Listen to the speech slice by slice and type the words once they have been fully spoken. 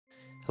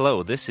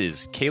Hello, this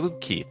is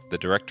Caleb Keith, the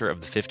director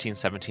of the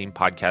 1517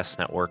 Podcast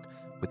Network,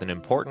 with an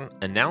important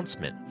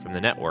announcement from the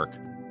network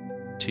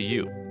to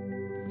you.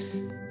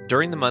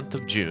 During the month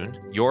of June,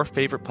 your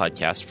favorite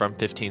podcasts from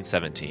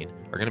 1517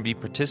 are going to be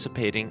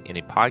participating in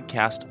a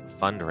podcast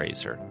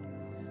fundraiser.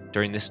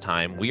 During this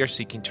time, we are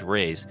seeking to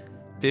raise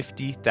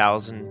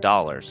 $50,000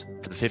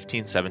 for the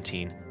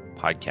 1517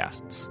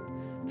 podcasts.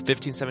 The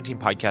 1517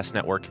 Podcast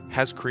Network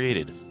has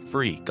created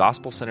free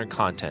gospel-centered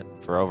content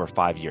for over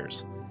 5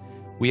 years.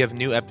 We have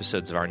new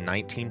episodes of our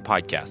 19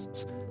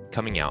 podcasts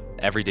coming out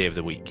every day of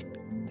the week,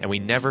 and we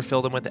never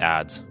fill them with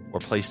ads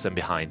or place them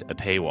behind a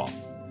paywall.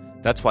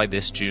 That's why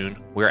this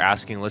June, we're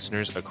asking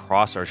listeners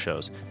across our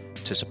shows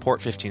to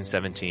support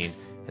 1517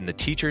 and the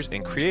teachers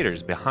and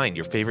creators behind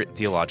your favorite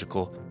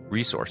theological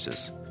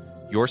resources.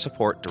 Your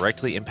support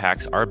directly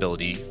impacts our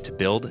ability to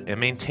build and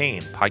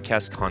maintain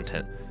podcast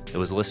content that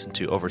was listened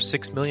to over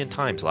 6 million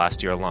times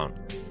last year alone.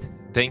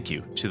 Thank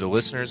you to the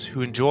listeners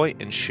who enjoy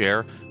and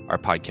share our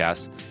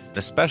podcast, and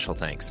a special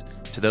thanks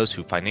to those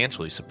who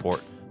financially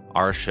support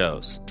our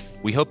shows.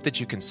 We hope that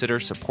you consider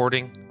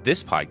supporting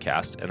this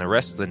podcast and the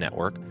rest of the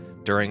network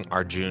during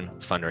our June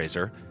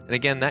fundraiser. And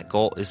again, that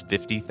goal is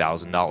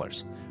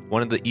 $50,000.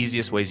 One of the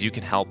easiest ways you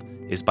can help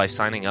is by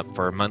signing up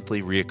for a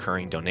monthly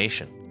reoccurring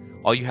donation.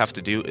 All you have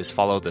to do is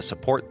follow the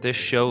Support This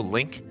Show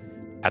link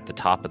at the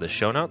top of the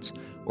show notes,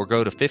 or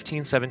go to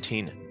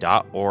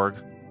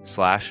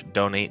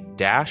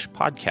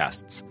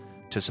 1517.org/donate-podcasts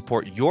to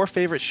support your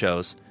favorite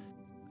shows.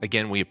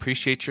 Again, we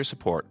appreciate your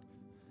support.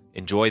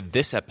 Enjoy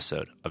this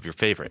episode of your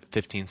favorite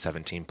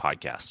 1517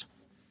 podcast.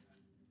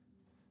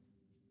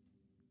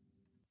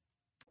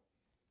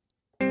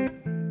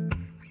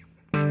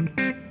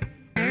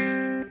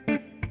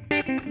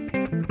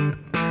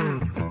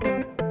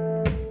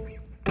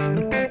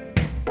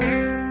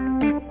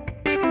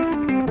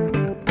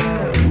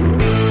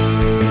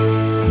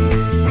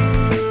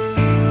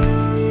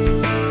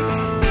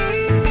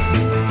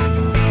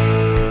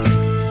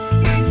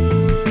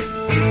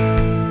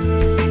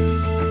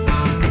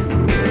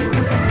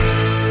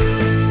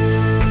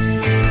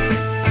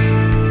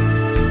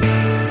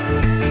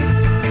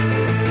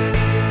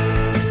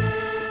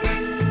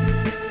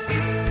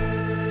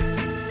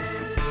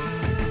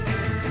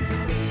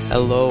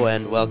 Hello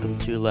and welcome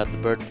to Let the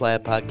Bird Fly, a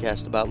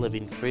podcast about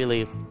living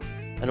freely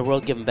and a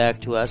world given back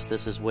to us.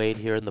 This is Wade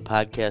here in the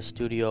podcast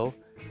studio,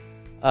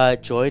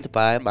 joined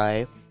by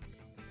my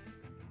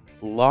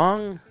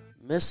long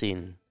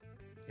missing,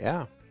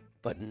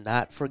 but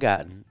not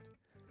forgotten,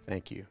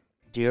 thank you,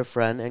 dear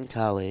friend and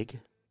colleague,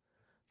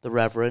 the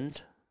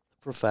Reverend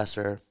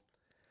Professor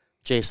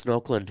Jason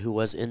Oakland, who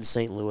was in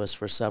St. Louis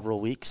for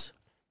several weeks,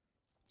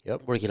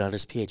 working on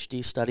his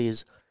PhD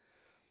studies.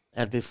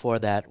 And before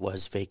that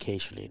was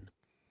vacationing,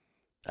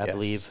 I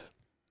believe,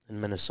 in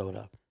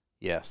Minnesota.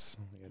 Yes.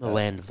 The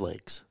land of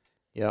lakes.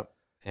 Yep.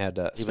 Had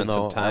Even spent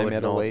though some time I would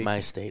at a know lake. my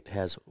state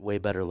has way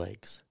better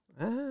lakes.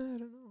 I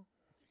don't know.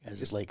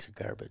 As his lakes are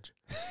garbage.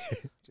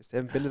 Just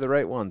haven't been to the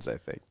right ones, I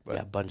think. But.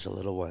 Yeah, a bunch of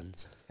little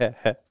ones.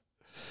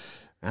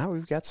 Now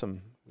we've got some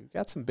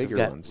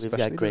bigger ones. We've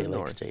got Great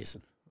Lakes,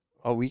 Jason.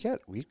 Oh, we've got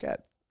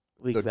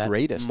the got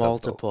greatest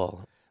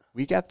multiple.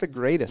 We got the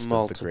greatest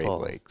of the Great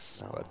Lakes.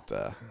 No. But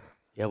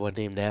you have one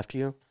named after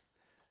you?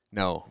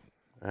 no.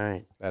 All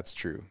right. That's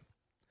true.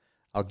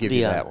 I'll give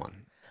you that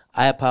one.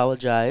 I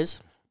apologize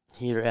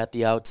here at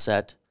the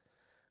outset.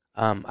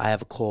 I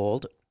have a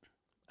cold.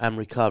 I'm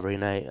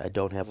recovering. I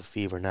don't have a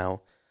fever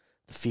now.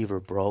 The fever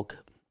broke,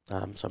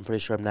 so I'm pretty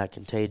sure I'm not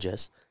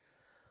contagious.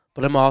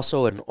 But I'm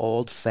also an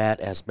old, fat,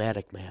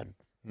 asthmatic man.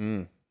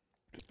 And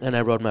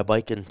I rode my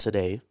bike in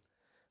today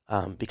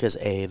because,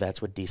 A,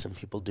 that's what decent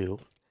people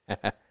do.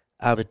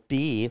 But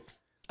B,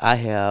 I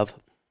have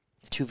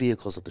 2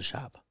 vehicles at the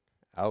shop.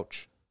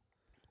 Ouch.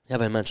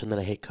 Have I mentioned that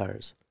I hate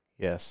cars?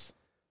 Yes.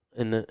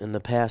 In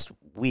the past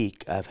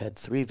week, I've had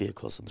 3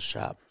 vehicles in the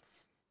shop.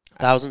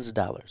 Thousands of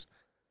dollars.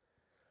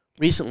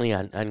 Recently,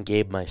 on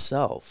Gabe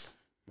myself,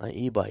 my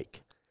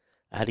e-bike,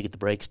 I had to get the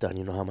brakes done.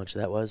 You know how much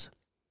that was?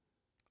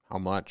 How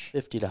much?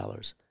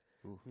 $50,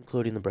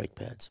 including the brake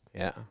pads.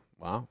 Yeah.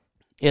 Wow.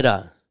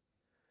 And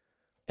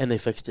they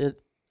fixed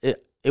it.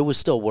 It was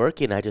still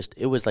working.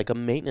 It was like a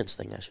maintenance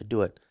thing. I should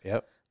do it.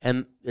 Yep.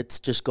 And it's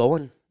just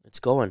going. It's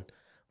going.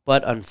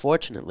 But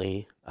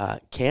unfortunately,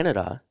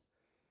 Canada,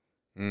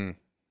 and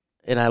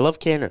I love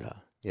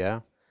Canada.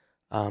 Yeah.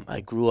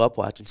 I grew up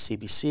watching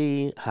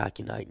CBC,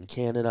 Hockey Night in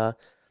Canada,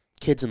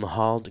 Kids in the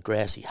Hall,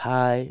 Degrassi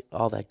High,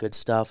 all that good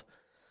stuff.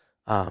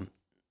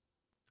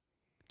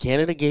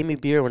 Canada gave me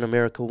beer when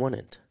America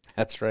wouldn't.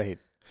 That's right.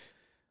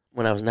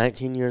 When I was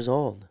 19 years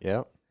old.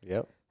 Yep.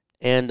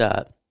 And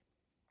I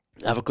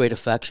have a great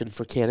affection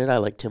for Canada. I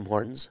like Tim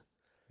Hortons.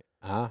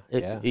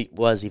 It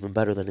was even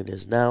better than it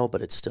is now,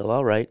 but it's still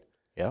all right.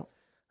 Yeah.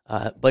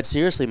 But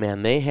seriously,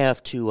 man, they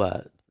have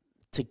to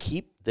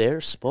keep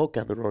their smoke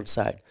on their own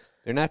side.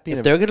 They're not being.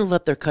 If they're going to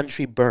let their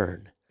country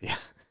burn,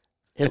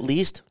 at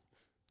least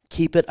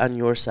keep it on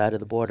your side of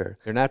the border.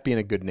 They're not being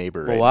a good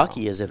neighbor.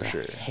 Milwaukee right now, is in a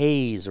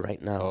haze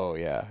right now. Oh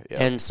yeah.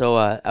 And so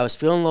I was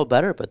feeling a little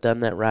better, but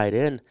then that ride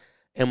in,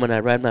 And when I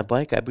ride my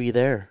bike, I breathe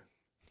air.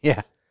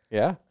 Yeah.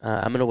 Yeah.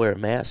 I'm gonna wear a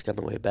mask on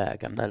the way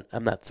back. I'm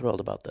not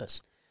thrilled about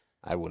this.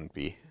 I wouldn't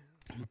be.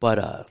 But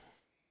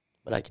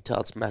I can tell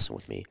it's messing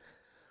with me.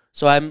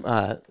 So I'm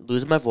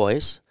losing my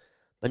voice.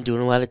 Been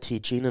doing a lot of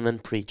teaching and then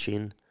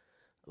preaching,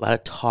 a lot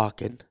of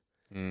talking.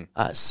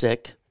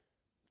 Sick,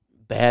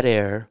 bad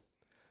air,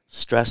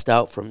 stressed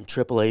out from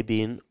AAA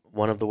being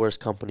one of the worst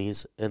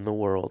companies in the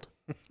world.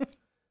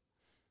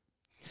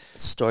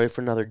 It's a story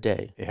for another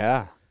day.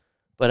 Yeah.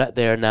 But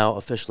they are now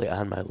officially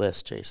on my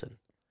list, Jason.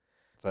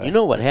 But you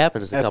know what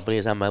happens to the company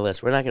is on my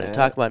list. We're not going to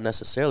talk about it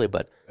necessarily,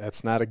 but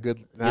that's not a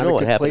good. Not you know a what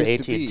good happened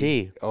place to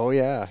AT&T? Oh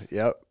yeah,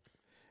 yep.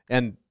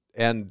 And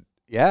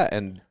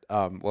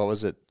what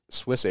was it?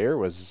 Swiss Air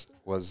was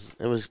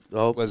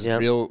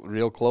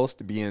real close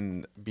to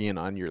being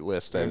on your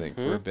list. I think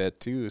for a bit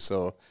too.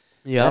 So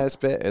yeah, it's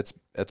bad. It's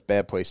a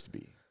bad place to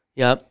be.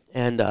 Yep,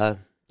 and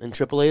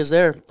AAA is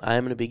there.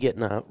 I'm going to be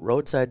getting a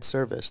roadside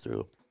service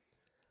through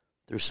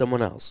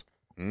someone else.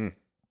 And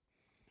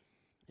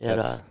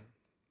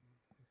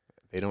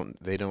they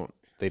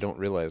don't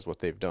realize what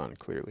they've done.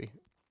 Clearly,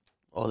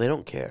 they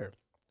don't care.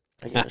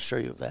 I can assure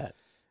you of that.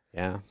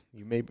 Yeah,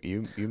 you may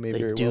They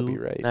very well be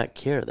right. Not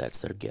care.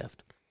 That's their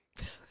gift.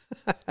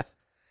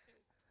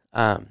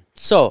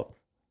 So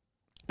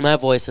my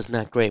voice is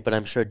not great, but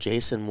I'm sure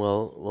Jason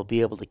will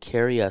be able to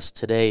carry us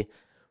today.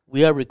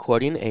 We are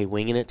recording a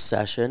Wingin' It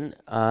session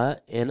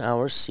in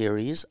our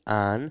series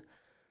on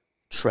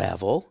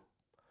travel.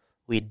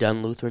 We'd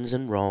done Lutherans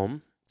in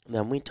Rome,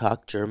 then we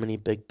talked Germany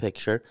big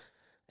picture,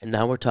 and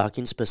now we're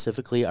talking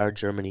specifically our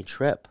Germany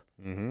trip.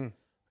 Mm-hmm.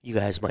 You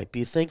guys might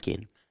be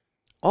thinking,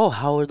 oh,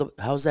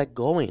 how's that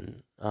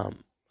going? How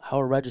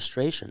are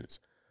registrations?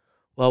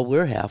 Well,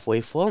 we're halfway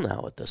full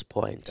now at this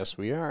point. Yes,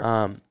 we are.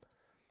 A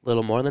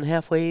little more than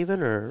halfway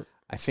even, or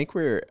I think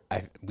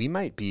we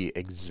might be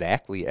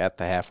exactly at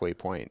the halfway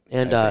point.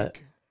 And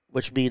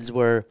which means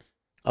we're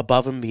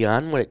above and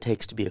beyond what it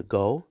takes to be a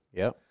go.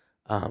 Yep.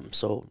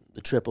 So the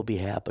trip will be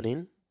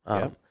happening,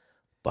 Yep.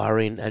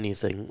 barring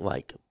anything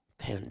like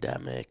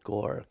pandemic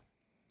or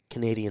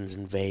Canadians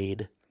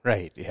invade.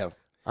 Right. Yeah.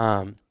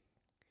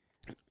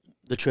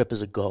 The trip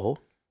is a go.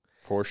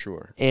 For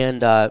sure.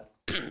 And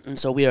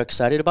so we are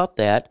excited about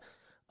that,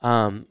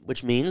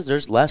 which means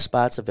there's less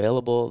spots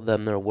available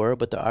than there were,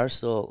 but there are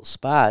still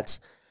spots.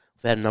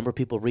 We've had a number of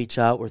people reach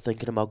out. We're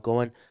thinking about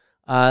going.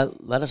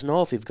 Let us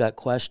know if you've got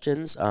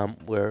questions.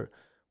 We're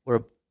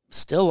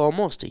still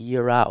almost a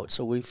year out,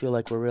 so we feel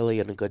like we're really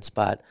in a good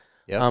spot.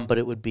 Yep. But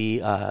it would be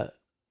a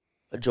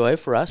joy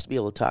for us to be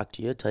able to talk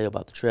to you, tell you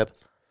about the trip.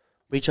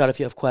 Reach out if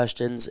you have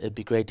questions. It'd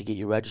be great to get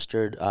you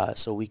registered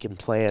so we can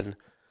plan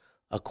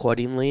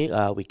accordingly.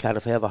 We kind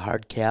of have a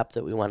hard cap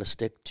that we want to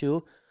stick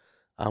to.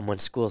 When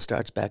school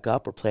starts back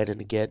up, we're planning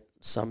to get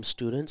some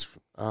students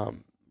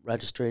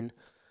registering,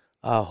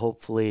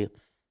 hopefully,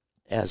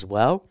 as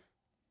well.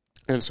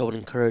 And so I would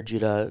encourage you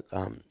to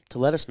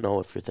let us know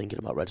if you're thinking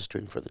about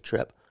registering for the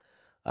trip.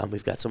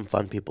 We've got some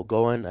fun people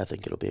going. I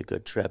think it'll be a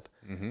good trip.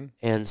 Mm-hmm.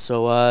 And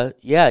so,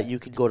 you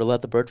can go to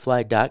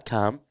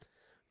letthebirdfly.com,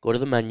 go to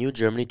the menu,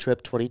 Germany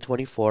Trip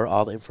 2024.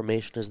 All the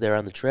information is there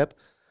on the trip.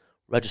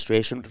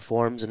 Registration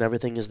forms and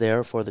everything is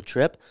there for the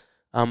trip.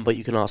 But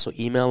you can also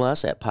email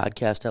us at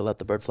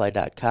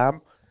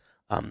podcast@letthebirdfly.com.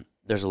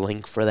 There's a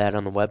link for that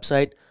on the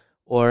website,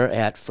 or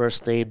at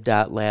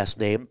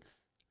firstname.lastname,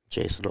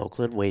 Jason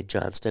Oakland, Wade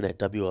Johnston at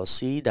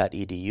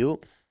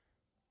WLC.edu.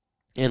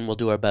 And we'll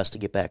do our best to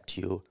get back to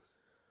you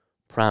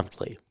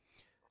promptly.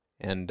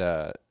 And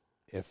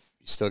if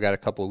you still got a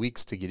couple of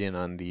weeks to get in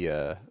on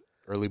the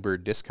early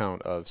bird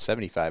discount of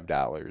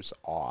 $75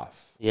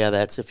 off. Yeah,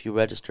 that's if you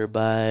register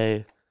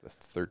by the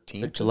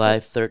 13th. July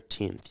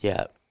 13th,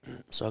 yeah.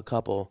 So a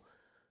couple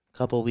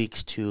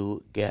weeks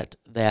to get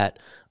that.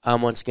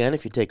 Once again,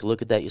 if you take a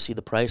look at that, you see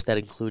the price. That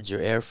includes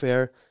your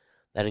airfare.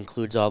 That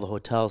includes all the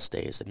hotel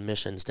stays,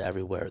 admissions to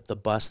everywhere, the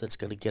bus that's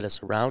going to get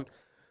us around,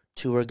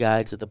 tour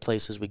guides at the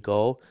places we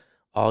go,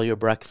 all your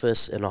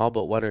breakfasts and all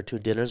but one or two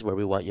dinners where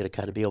we want you to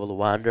kind of be able to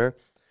wander.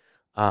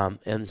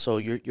 And so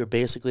you're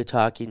basically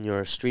talking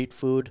your street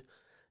food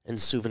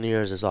and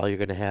souvenirs is all you're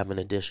going to have in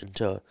addition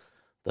to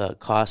the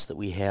cost that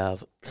we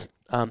have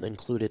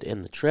included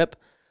in the trip.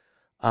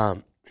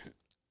 And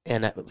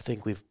I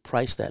think we've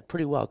priced that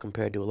pretty well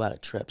compared to a lot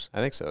of trips.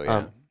 I think so,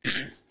 yeah.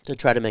 To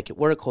try to make it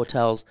work.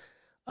 Hotels,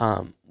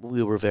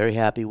 we were very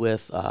happy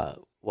with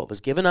what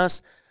was given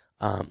us.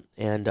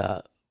 And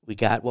we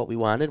got what we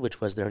wanted,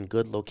 which was they're in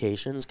good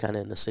locations, kind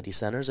of in the city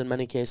centers in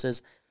many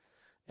cases.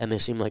 And they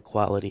seem like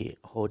quality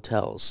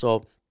hotels.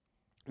 So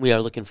we are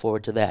looking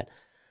forward to that.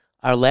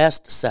 Our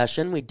last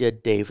session, we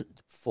did day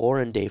 4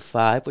 and day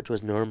 5, which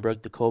was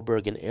Nuremberg, the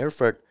Coburg, and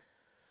Erfurt.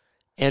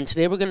 And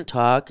today we're going to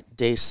talk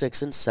day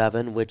 6 and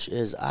 7, which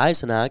is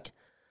Eisenach,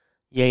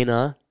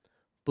 Jena,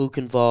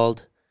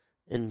 Buchenwald,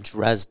 and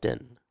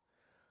Dresden.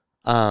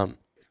 We'll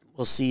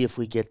see if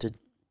we get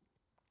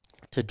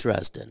to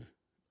Dresden.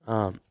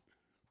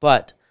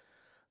 But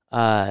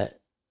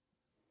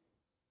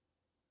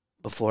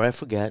before I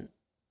forget,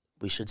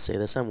 we should say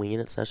this on Wingin'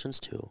 It Sessions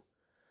too.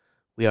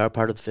 We are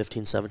part of the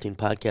 1517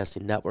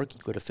 Podcasting Network. You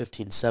can go to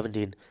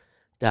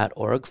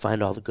 1517.org,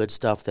 find all the good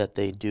stuff that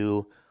they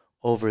do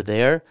over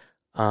there.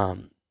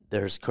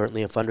 There's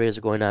currently a fundraiser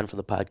going on for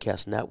the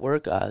podcast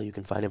network. You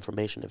can find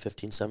information at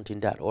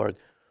 1517.org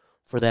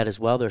for that as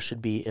well. There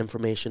should be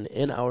information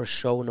in our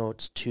show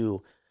notes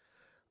too,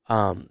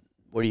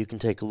 where you can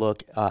take a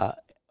look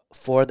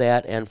for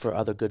that and for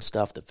other good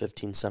stuff that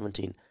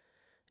 1517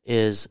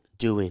 is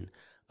doing.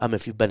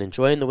 If you've been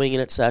enjoying the Wingin'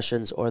 It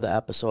sessions or the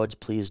episodes,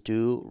 please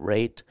do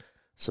rate,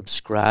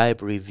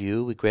 subscribe,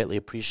 review. We greatly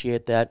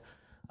appreciate that.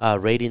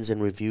 Ratings and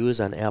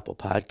reviews on Apple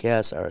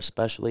Podcasts are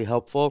especially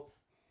helpful.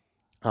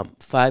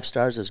 5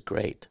 stars is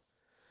great.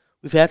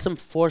 We've had some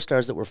 4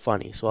 stars that were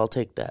funny, so I'll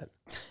take that.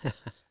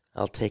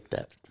 I'll take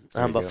that.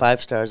 But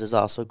 5 stars is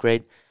also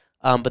great.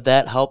 But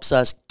that helps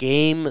us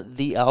game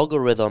the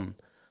algorithm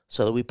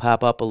so that we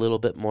pop up a little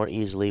bit more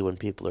easily when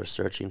people are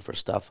searching for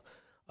stuff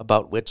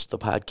about which the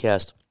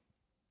podcast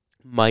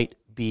might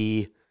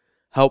be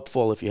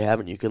helpful. If you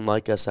haven't, you can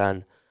like us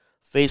on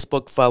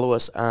Facebook, follow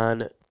us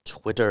on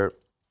Twitter.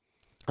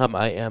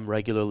 I am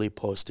regularly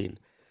posting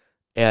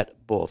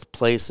at both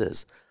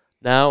places.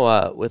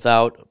 Now,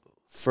 without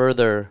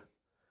further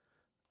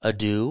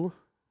ado,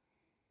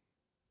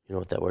 you know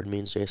what that word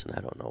means, Jason?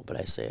 I don't know, but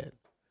I say it.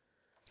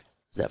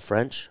 Is that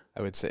French?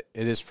 I would say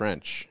it is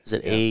French. Is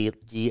it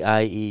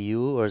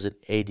A-D-I-E-U or is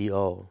it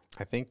A-D-O?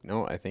 I think,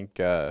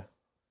 that's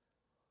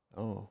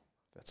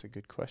a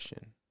good question.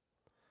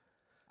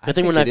 I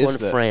think we're not going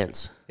to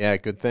France. Yeah,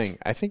 good thing.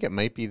 I think it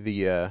might be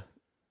the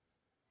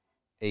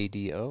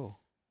ADO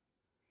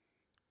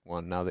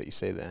one, now that you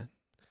say that.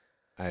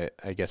 I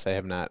guess I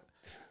have not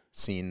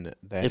seen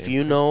that. If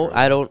you know,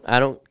 I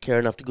don't care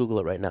enough to Google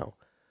it right now.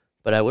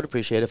 But I would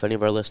appreciate if any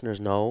of our listeners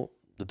know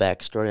the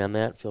backstory on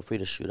that. Feel free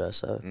to shoot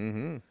us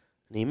an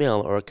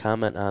email or a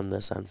comment on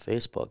this on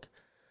Facebook,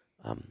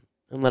 and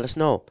let us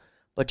know.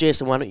 But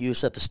Jason, why don't you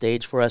set the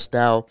stage for us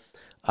now?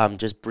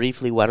 Just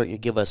briefly, why don't you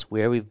give us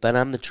where we've been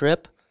on the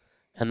trip,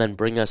 and then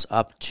bring us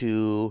up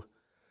to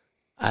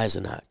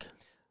Eisenach.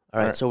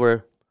 All right, so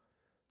we're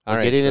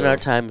getting in our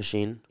time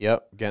machine.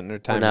 Yep, getting our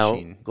time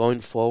machine. Now, going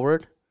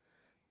forward,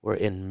 we're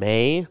in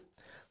May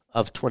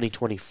of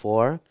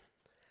 2024.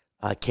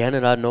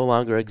 Canada no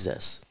longer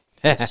exists.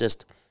 It's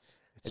just,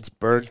 it's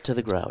burned to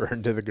the ground.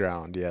 Burned to the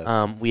ground, yes.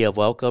 We have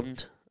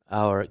welcomed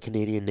our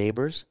Canadian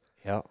neighbors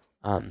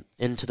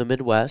into the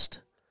Midwest,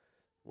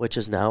 which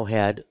has now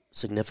had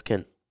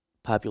significant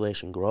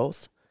population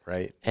growth.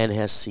 Right. And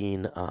has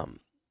seen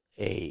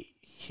a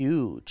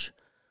huge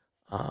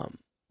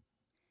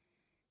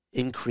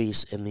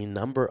increase in the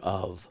number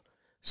of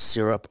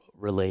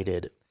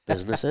syrup-related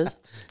businesses.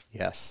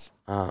 Yes.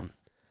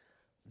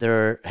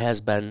 There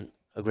has been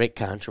a great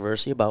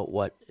controversy about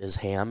what is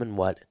ham and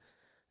what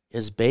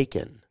is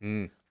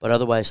bacon. But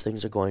otherwise,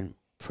 things are going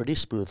pretty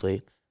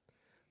smoothly.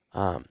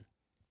 NHL,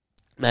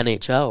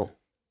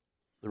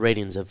 the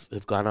ratings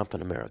have gone up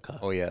in America.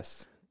 Oh,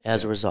 yes.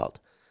 As a result.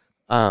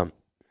 I'm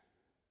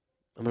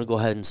going to go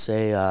ahead and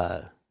say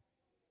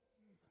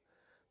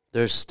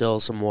there's still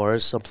some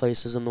wars some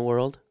places in the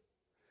world.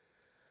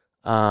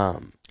 I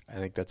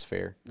think that's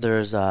fair.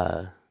 There's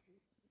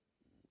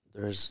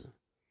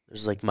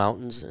like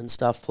mountains and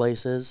stuff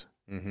places.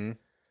 Mm-hmm.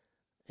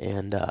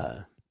 And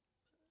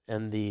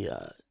the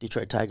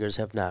Detroit Tigers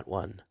have not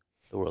won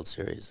the World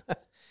Series.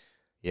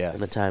 Yes. In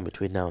the time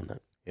between now and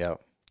then. Yeah.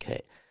 Okay.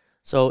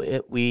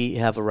 So we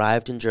have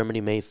arrived in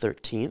Germany May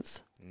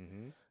 13th.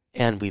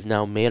 And we've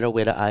now made our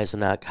way to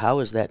Eisenach. How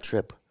is that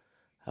trip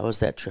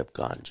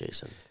gone,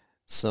 Jason?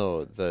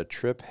 So the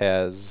trip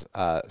has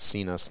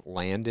seen us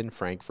land in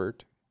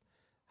Frankfurt,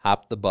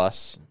 hop the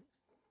bus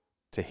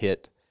to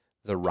hit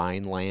the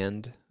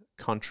Rhineland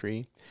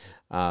country,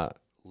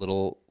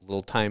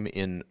 little time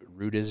in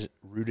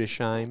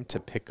Rudesheim to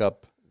pick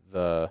up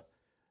the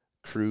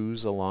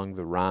cruise along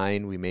the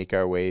Rhine. We make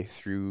our way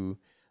through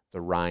the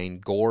Rhine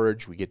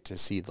Gorge. We get to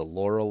see the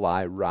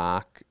Lorelei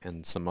Rock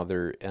and some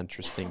other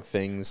interesting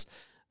things.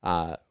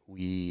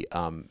 We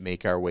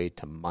make our way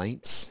to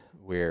Mainz,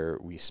 where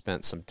we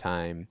spent some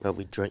time. Where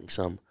we drank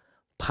some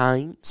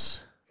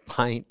pints.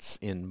 Pints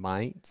in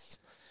Mainz.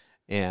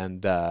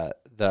 And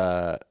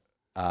the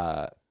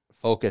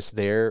focus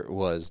there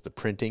was the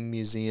printing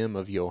museum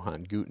of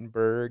Johann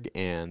Gutenberg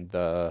and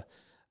the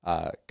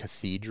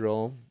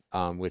cathedral,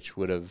 which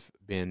would have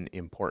been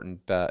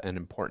an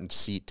important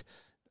seat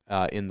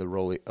in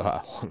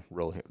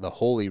the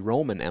Holy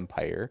Roman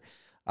Empire,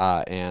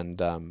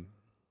 and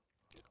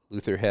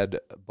Luther had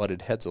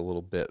butted heads a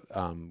little bit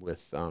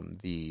with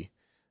the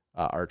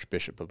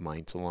Archbishop of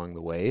Mainz along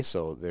the way,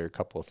 so there are a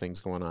couple of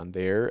things going on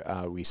there.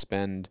 We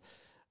spend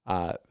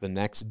the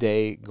next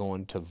day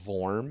going to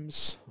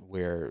Worms,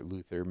 where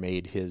Luther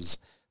made his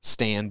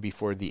stand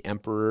before the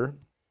emperor,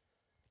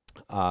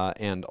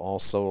 and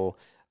also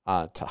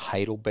to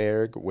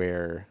Heidelberg,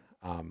 where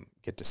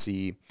get to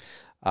see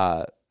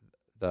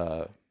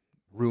the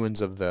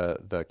ruins of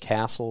the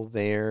castle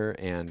there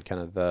and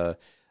kind of the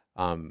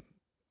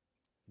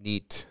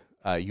neat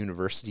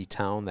university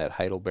town that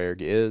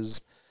Heidelberg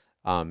is,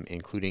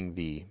 including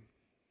the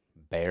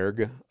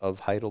Berg of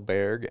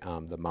Heidelberg,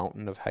 the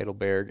mountain of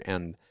Heidelberg,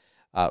 and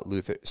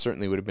Luther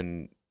certainly would have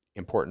been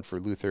important for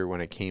Luther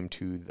when it came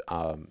to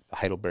the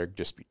Heidelberg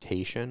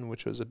Disputation,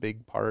 which was a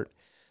big part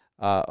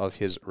of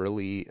his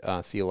early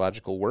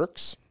theological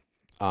works.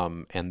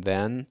 And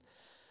then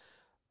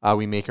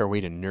we make our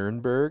way to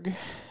Nuremberg,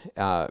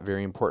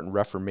 very important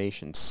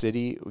Reformation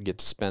city. We get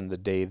to spend the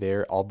day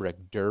there.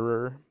 Albrecht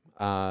Dürer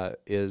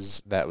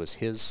was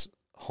his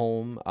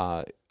home.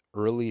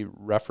 Early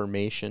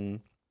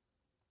Reformation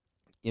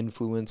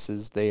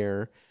influences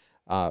there,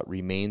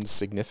 remains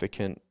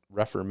significant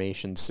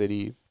Reformation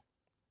city,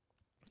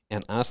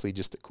 and honestly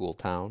just a cool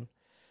town.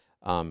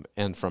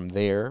 And from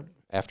there,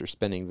 after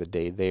spending the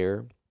day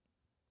there,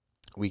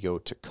 we go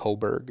to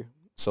Coburg.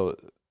 So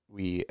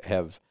we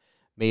have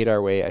made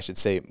our way, I should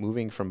say,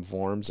 moving from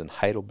Worms and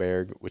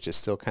Heidelberg, which is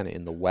still kind of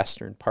in the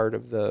western part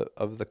of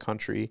the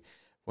country.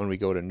 When we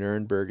go to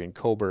Nuremberg and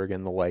Coburg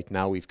and the like,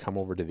 now we've come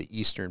over to the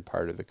eastern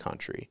part of the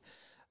country.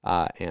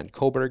 And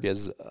Coburg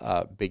is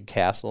a big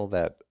castle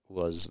that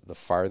was the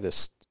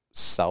farthest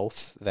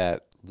south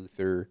that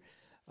Luther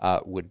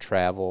would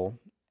travel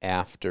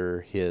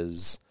after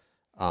his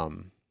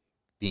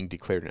being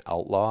declared an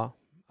outlaw,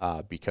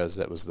 because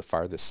that was the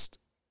farthest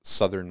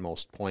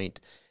southernmost point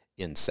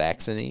in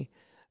Saxony.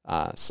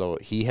 So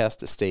he has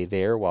to stay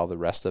there while the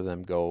rest of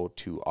them go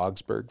to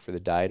Augsburg for the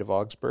Diet of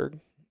Augsburg.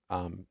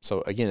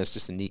 So again, it's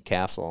just a neat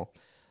castle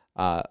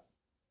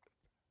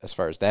as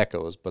far as that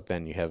goes, but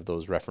then you have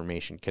those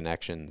Reformation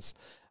connections.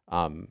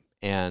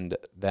 And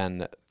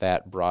then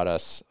that brought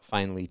us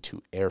finally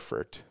to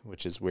Erfurt,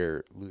 which is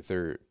where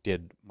Luther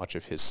did much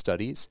of his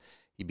studies.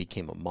 He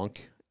became a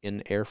monk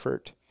in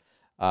Erfurt.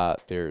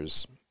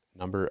 There's a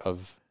number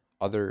of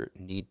other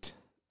neat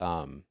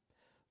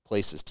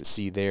places to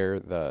see there.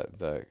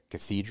 The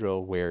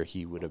cathedral where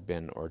he would have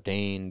been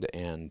ordained,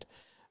 and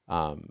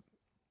the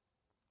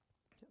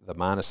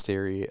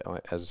monastery,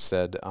 as I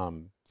said,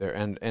 there,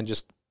 and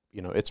just,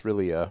 it's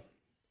really a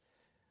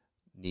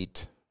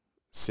neat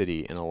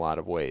city in a lot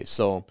of ways.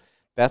 So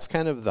that's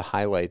kind of the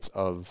highlights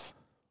of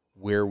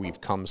where we've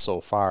come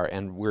so far,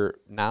 and we're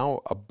now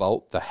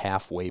about the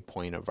halfway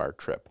point of our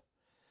trip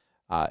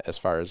as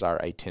far as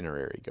our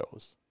itinerary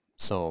goes.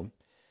 So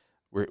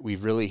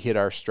we've really hit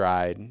our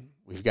stride.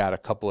 We've got a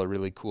couple of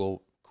really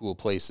cool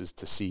places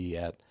to see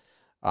yet,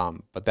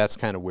 but that's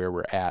kind of where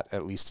we're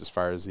at least as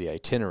far as the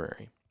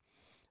itinerary.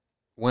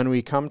 When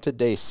we come to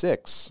day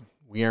 6,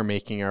 we are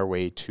making our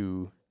way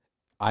to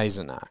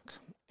Eisenach.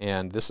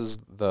 And this is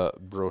the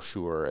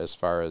brochure as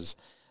far as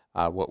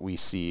what we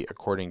see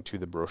according to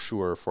the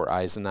brochure for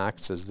Eisenach.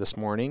 It says this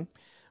morning,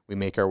 we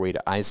make our way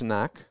to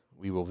Eisenach.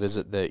 We will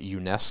visit the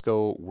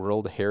UNESCO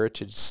World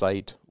Heritage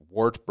Site,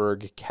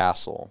 Wartburg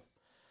Castle.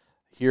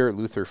 Here,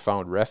 Luther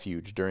found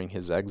refuge during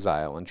his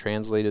exile and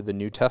translated the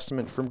New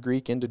Testament from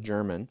Greek into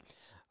German.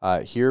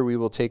 Here we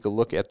will take a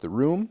look at the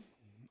room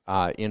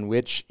in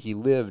which he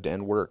lived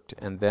and worked,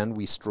 and then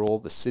we stroll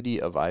the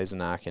city of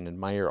Eisenach and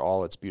admire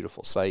all its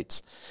beautiful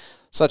sights,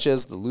 such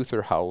as the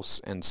Luther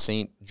House and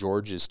St.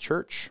 George's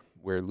Church,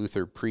 where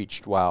Luther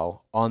preached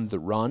while on the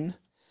run,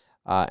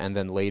 and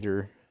then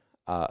later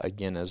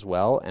again as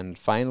well. And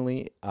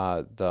finally,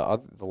 the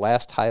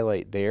last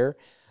highlight there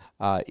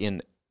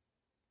in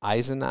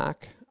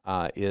Eisenach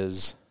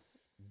is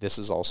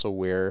also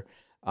where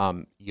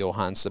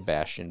Johann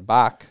Sebastian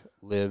Bach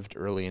lived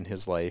early in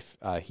his life.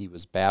 He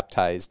was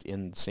baptized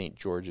in St.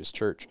 George's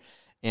Church.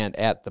 And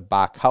at the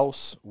Bach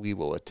House, we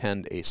will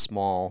attend a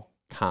small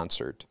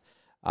concert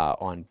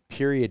on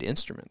period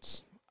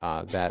instruments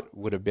that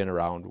would have been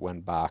around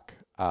when Bach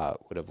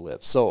would have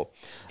lived. So,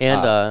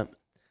 and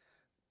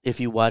if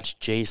you watch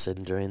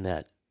Jason during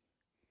that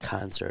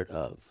concert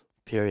of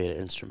period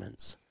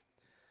instruments,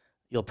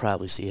 you'll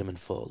probably see him in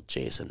full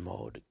Jason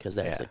mode, because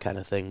that's the kind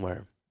of thing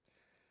where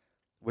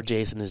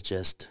Jason is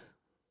just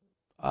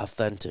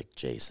authentic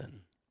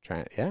Jason.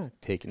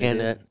 Taking it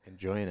in,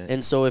 enjoying it.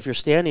 And so if you're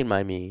standing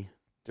by me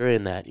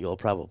during that, you'll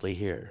probably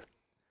hear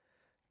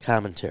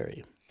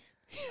commentary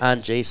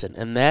on Jason,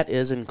 and that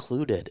is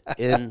included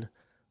in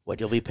what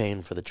you'll be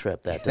paying for the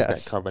trip. That does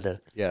not come at an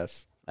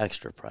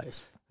extra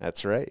price.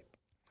 That's right.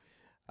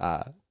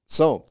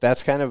 So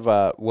that's kind of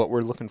what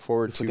we're looking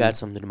forward to. Forgot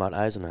something about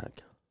Eisenach.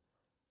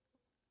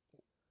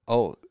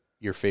 Oh,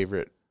 your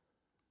favorite?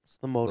 It's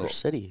the Motor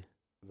City.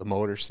 The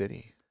Motor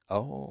City.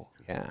 Oh,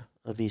 yeah.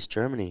 Of East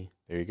Germany.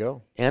 There you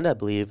go. And I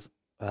believe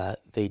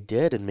they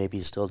did, and maybe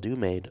still do,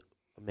 make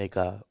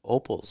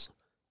Opels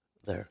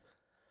there.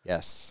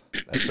 Yes,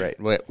 that's right.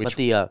 Which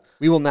but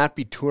we will not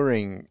be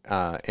touring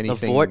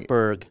anything. The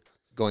Wartburg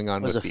going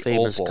on was with a the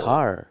famous Opel,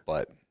 car.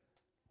 But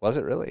was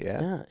it really?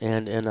 Yeah. Yeah,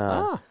 and in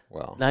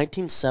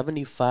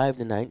 1975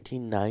 to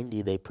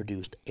 1990, they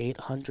produced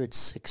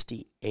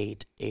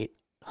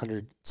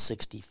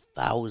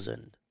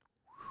 860,000.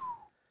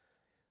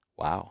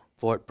 Wow.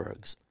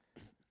 Wartburgs.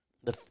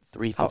 The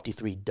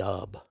 353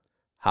 dub.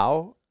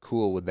 How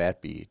cool would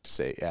that be to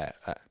say,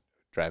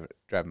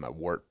 driving my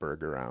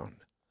Wartburg around?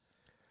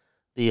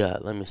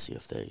 Let me see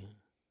if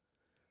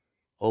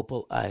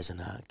Opel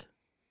Eisenach.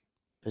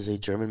 is a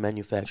German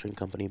manufacturing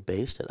company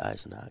based at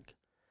Eisenach,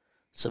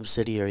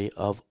 subsidiary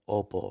of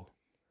Opel.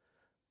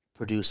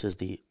 Produces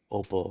the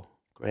Opel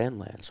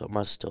Grandland, so it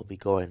must still be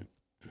going.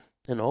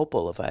 And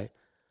Opel, if I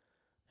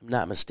am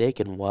not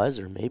mistaken, was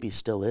or maybe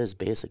still is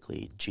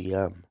basically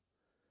GM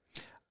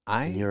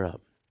in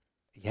Europe.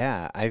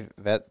 Yeah,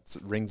 that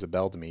rings a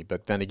bell to me.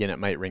 But then again, it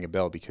might ring a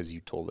bell because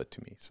you told it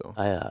to me. So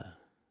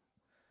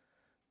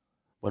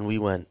when we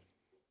went,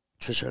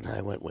 Trisha and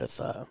I went with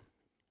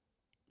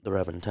the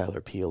Reverend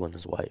Tyler Peel and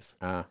his wife,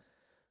 the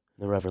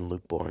Reverend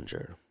Luke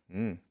Borringer,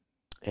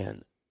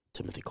 and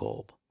Timothy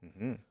Kolb,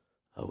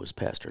 who was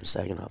pastor in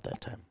Saginaw at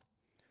that time.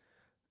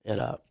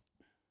 And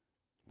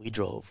we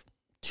drove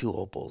 2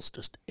 Opels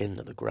just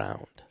into the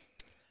ground.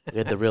 We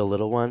had the real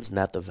little ones,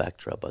 not the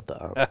Vectra, but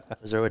the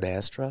is there an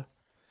Astra?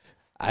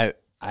 I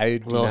do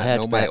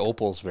not know my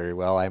Opels very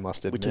well, I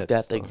must admit. We took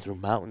that thing through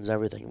mountains,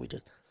 everything. We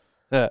just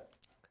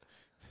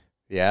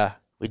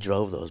we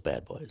drove those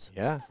bad boys.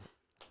 Yeah.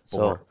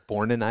 So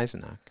Born in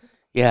Eisenach.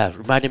 Yeah,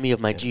 reminded me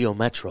of my Geo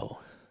Metro.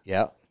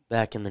 Yeah.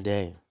 Back in the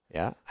day.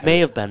 Yeah. May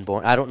have been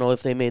born. I don't know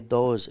if they made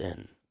those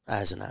in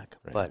Eisenach,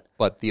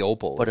 but the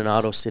Opel. But in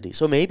Auto City.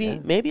 So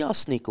maybe I'll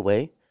sneak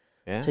away.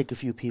 Yeah. Take a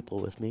few people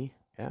with me.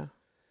 Yeah.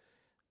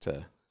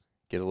 To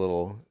get a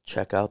little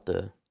check out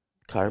the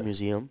car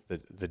museum.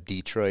 The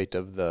Detroit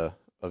of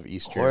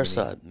East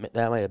Corsa, Germany.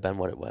 that might have been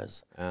what it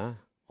was.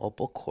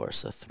 Opel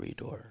Corsa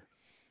 3-door.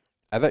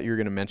 I thought you were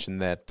going to mention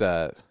that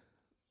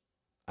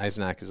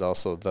Eisenach is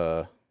also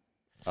the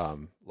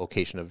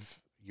location of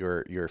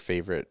your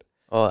favorite.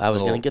 Oh, I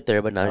was going to get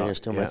there, but now you're going to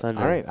steal my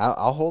thunder. All right,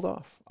 I'll hold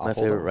off. My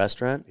favorite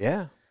restaurant?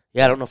 Yeah.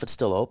 Yeah, I don't know if it's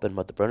still open,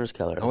 but the Brenner's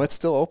Keller. Oh, it's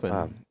still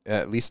open.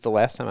 At least the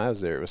last time I was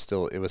there, it was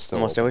still almost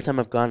open. Every time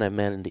I've gone, I've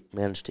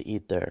managed to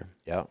eat there.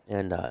 Yeah.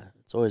 And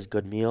it's always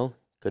good meal,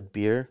 good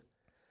beer.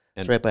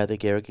 It's right by the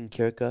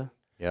Gerigenkirche.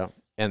 Yeah.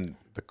 And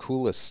the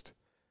coolest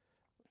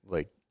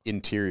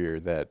interior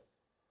that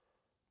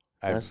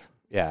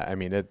I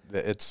mean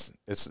it's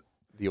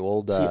the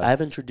old See,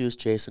 I've introduced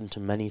Jason to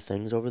many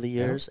things over the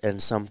years,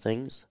 and some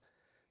things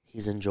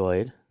he's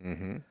enjoyed.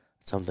 Mm-hmm.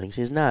 Some things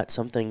he's not.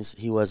 Some things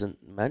he wasn't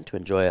meant to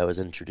enjoy. I was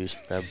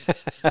introducing them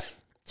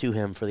to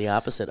him for the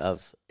opposite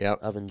of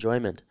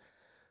enjoyment.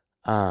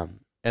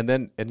 And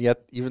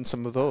yet even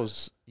some of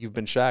those you've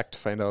been shocked to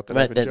find out that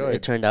I've enjoyed.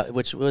 It turned out,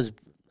 which was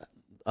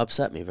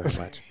upset me very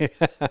much.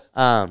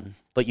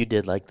 But you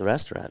did like the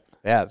restaurant.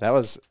 Yeah, that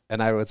was,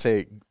 and I would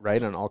say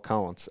right on all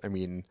counts. I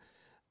mean,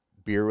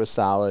 beer was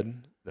solid.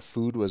 The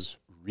food was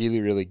really,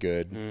 really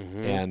good,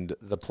 and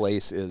the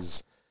place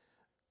is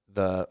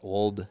the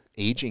old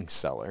aging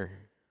cellar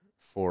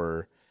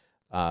for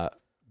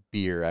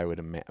beer. I would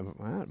imagine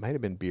it might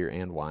have been beer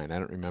and wine. I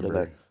don't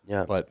remember.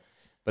 Yeah, but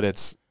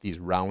it's these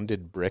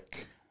rounded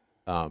brick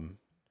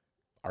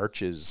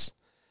arches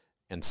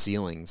and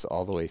ceilings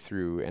all the way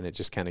through, and it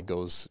just kind of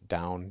goes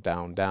down,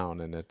 down,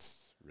 down, and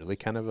it's really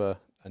kind of a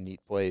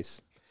neat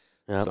place.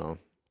 Yep. So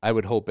I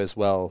would hope as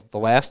well. The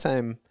last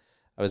time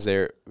I was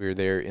there, we were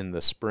there in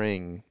the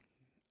spring,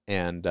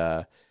 and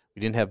we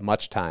didn't have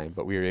much time,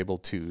 but we were able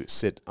to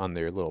sit on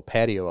their little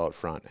patio out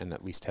front and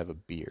at least have a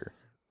beer.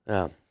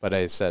 Yeah. But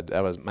I said,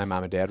 my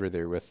mom and dad were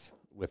there with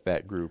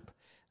that group.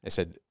 I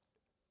said,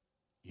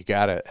 you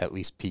got to at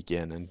least peek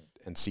in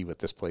and see what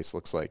this place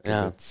looks like,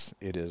 because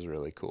it is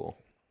really cool.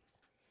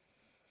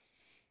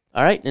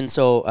 All right, and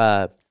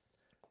so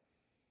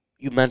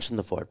you mentioned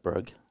the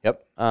Wartburg.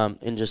 Yep.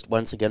 And just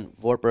once again,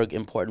 Wartburg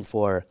important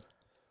for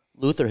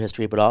Luther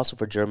history, but also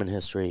for German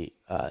history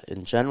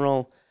in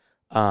general.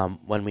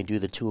 When we do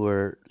the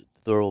tour,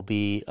 there will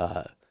be,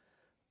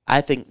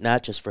 I think,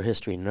 not just for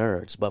history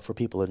nerds, but for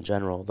people in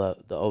general, the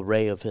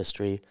array of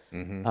history.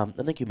 Mm-hmm.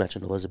 I think you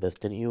mentioned Elizabeth,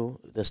 didn't you,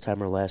 this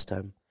time or last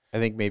time? I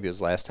think maybe it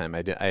was last time.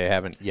 I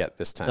haven't yet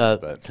this time.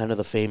 But kind of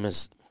the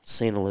famous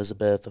St.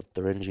 Elizabeth of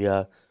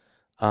Thuringia.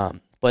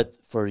 But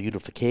for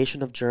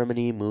unification of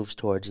Germany, moves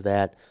towards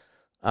that.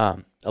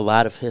 A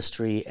lot of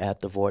history at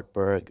the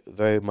Wartburg,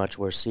 very much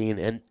we're seeing.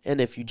 And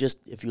if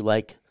you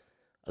like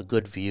a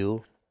good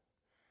view,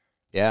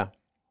 yeah,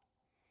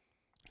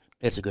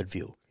 it's a good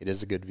view. It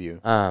is a good view.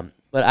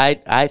 But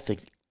I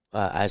think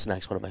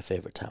Eisenach's one of my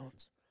favorite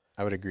towns.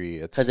 I would agree.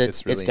 Because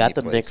it's got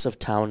the mix of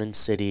town and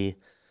city.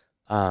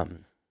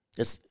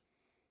 It's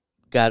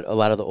got a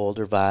lot of the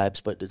older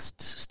vibes, but it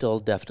still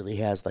definitely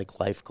has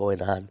life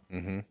going on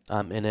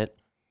in it.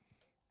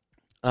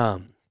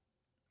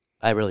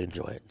 I really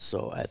enjoy it,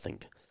 so I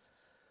think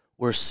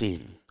we're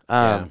seeing.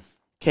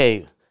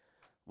 Okay,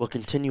 we'll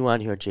continue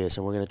on here,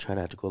 Jason. We're going to try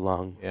not to go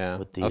long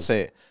with these. I'll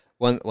say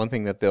one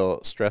thing that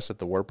they'll stress at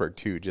the Wartburg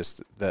too,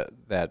 just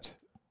that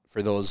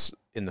for those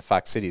in the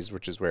Fox Cities,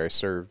 which is where I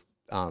serve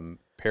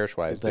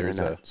parish-wise, there's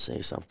not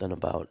say something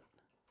about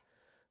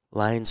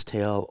lion's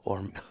tail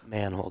or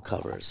manhole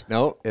covers.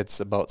 No,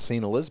 it's about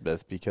St.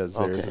 Elizabeth, because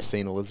there's a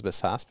St.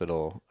 Elizabeth's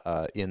Hospital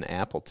in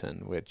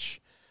Appleton,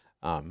 which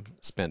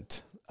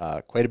spent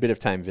quite a bit of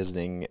time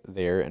visiting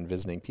there and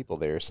visiting people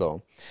there.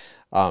 So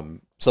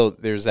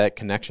there's that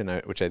connection,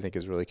 which I think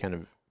is really kind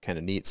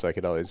of neat. So I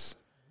could always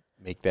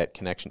make that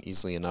connection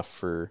easily enough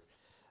for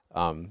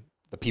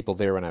the people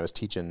there when I was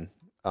teaching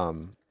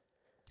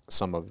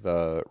some of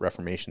the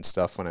Reformation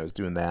stuff when I was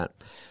doing that.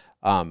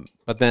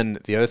 But then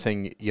the other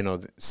thing,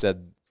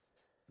 said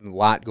a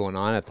lot going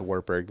on at the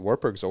Wartburg. The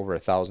Wartburg's over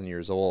 1,000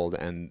 years old,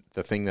 and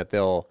the thing that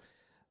they'll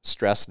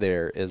stress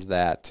there is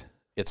that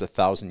it's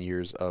 1,000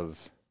 years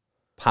of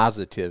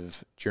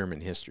positive German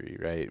history,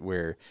 right?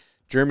 Where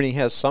Germany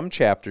has some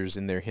chapters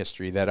in their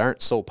history that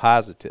aren't so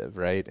positive,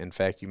 right? In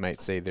fact, you might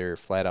say they're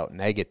flat out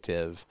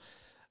negative,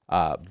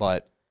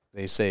 but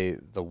they say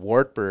the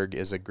Wartburg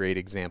is a great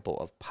example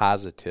of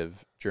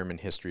positive German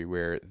history,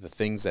 where the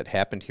things that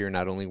happened here,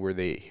 not only were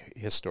they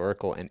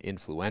historical and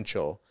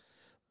influential,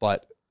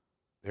 but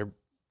they're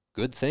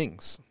good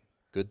things.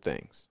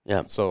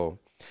 Yeah. So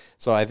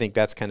I think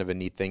that's kind of a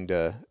neat thing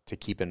to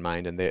keep in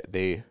mind, and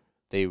they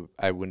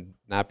I would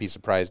not be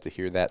surprised to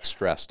hear that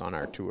stressed on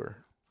our tour,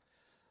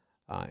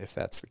 if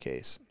that's the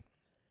case.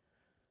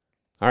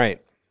 All right,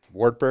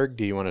 Wartburg,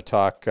 do you want to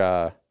talk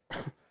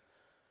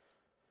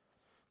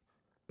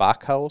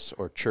Bachhaus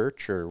or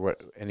church or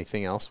what?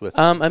 Anything else with?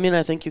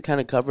 I think you kind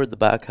of covered the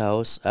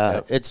Bachhaus.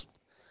 Yep. It's,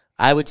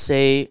 I would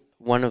say,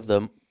 one of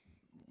the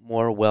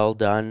more well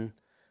done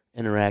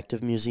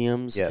interactive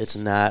museums. Yes. It's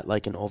not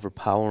like an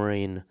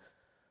overpowering,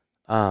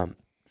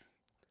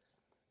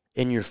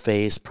 in your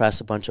face,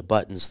 press a bunch of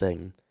buttons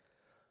thing,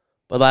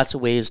 but lots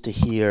of ways to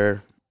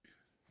hear,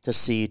 to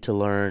see, to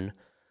learn,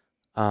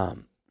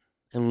 and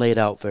laid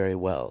out very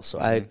well. So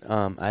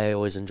I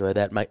always enjoy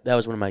that. That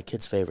was one of my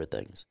kids' favorite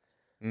things.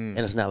 And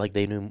it's not like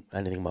they knew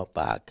anything about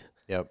Bach.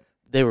 Yep.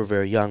 They were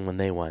very young when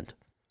they went.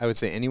 I would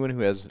say anyone who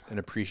has an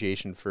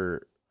appreciation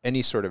for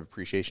any sort of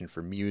appreciation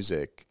for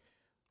music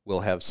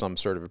will have some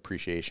sort of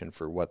appreciation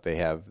for what they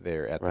have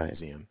there at the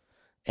museum.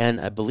 And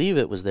I believe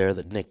it was there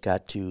that Nick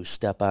got to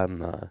step on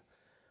the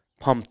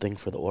pump thing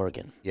for the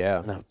organ. Yeah.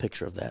 And I have a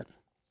picture of that.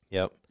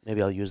 Yep.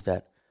 Maybe I'll use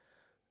that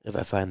if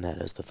I find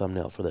that as the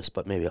thumbnail for this,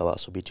 but maybe I'll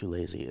also be too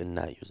lazy and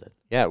not use it.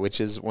 Yeah,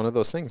 which is one of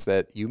those things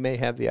that you may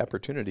have the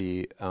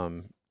opportunity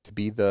to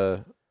be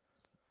the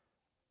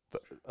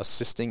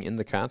assisting in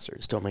the concert.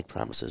 Just don't make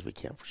promises we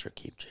can't for sure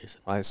keep, Jason.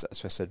 That's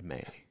why I said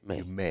may.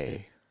 You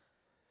may.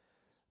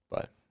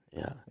 But,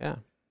 yeah.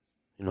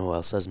 You know who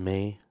else says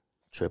may?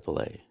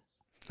 AAA.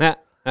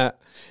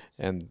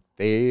 And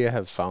they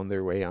have found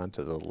their way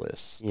onto the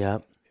list. Yeah.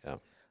 Yeah.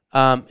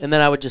 And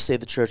then I would just say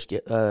the church,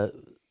 the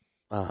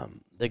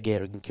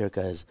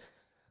Georgenkirche is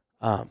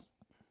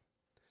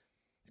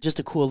just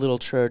a cool little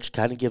church.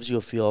 Kind of gives you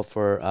a feel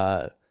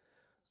for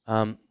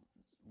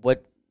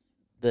what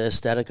the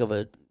aesthetic of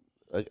a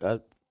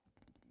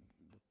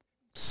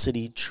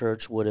city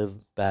church would have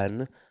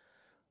been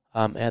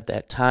at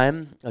that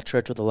time. A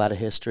church with a lot of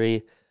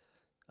history.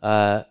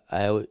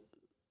 I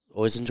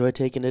always enjoy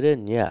taking it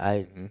in.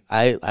 Yeah,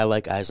 I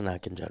like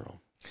Eisenach in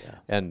general. Yeah,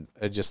 and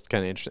just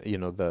kind of interesting.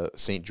 The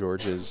St.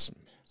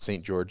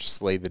 George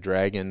slayed the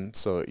dragon,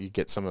 so you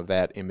get some of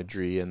that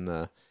imagery in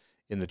the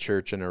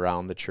church and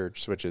around the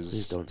church, which is.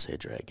 Please don't say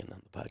dragon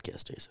on the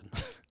podcast, Jason.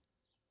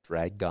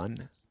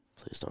 Dragon.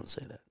 Please don't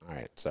say that. All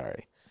right,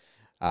 sorry.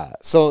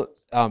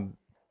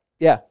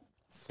 Yeah,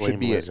 Flame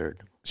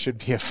lizard. Should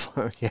be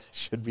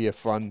a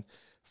fun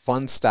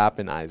stop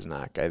in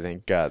Eisenach. I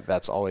think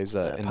that's always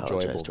an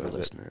enjoyable to our visit.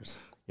 Listeners.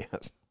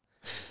 Yes.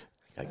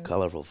 Got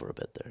colorful for a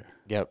bit there.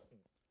 Yep,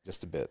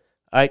 just a bit.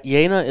 All right,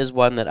 Jena is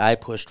one that I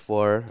pushed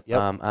for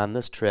on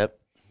this trip.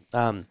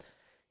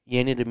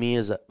 Jena to me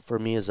is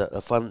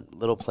a fun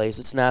little place.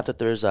 It's not that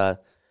there's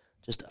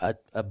just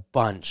a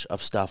bunch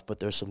of stuff, but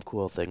there's some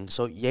cool things.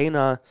 So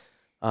Jena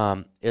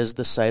is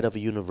the site of a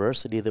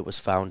university that was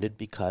founded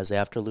because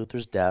after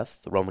Luther's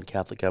death, the Roman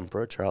Catholic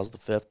Emperor Charles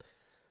V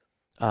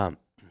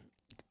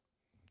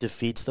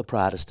defeats the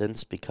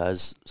Protestants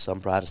because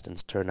some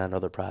Protestants turn on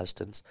other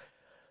Protestants.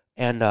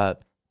 And the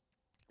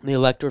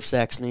Elector of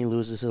Saxony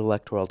loses his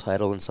electoral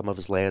title and some of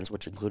his lands,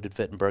 which included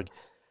Wittenberg.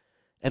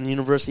 And the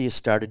university has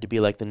started to be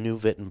like the new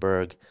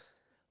Wittenberg.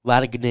 A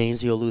lot of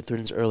Gymnasio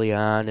Lutherans early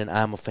on, and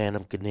I'm a fan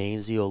of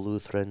Gymnasio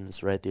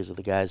Lutherans, right? These are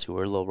the guys who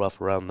are a little rough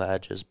around the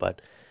edges,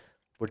 but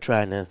we're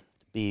trying to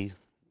be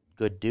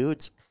good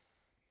dudes.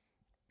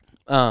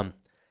 The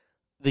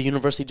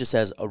university just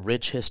has a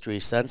rich history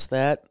since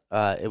that.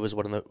 It was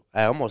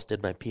I almost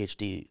did my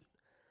PhD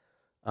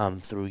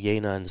through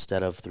Jena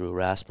instead of through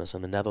Erasmus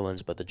in the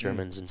Netherlands, but the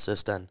Germans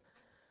insist on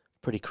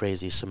pretty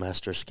crazy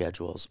semester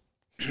schedules.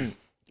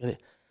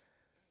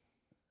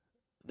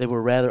 They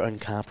were rather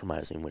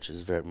uncompromising, which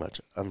is very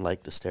much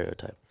unlike the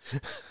stereotype.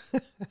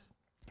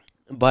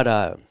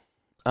 But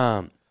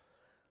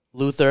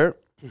Luther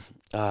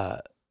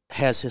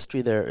has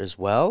history there as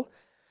well.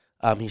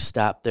 He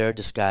stopped there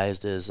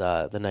disguised as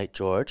the Knight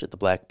George at the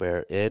Black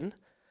Bear Inn.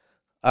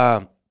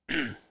 But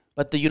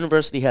the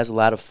university has a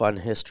lot of fun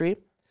history.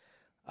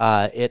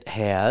 It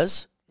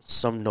has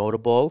some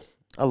notable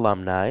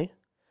alumni.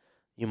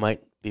 You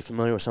might be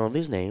familiar with some of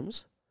these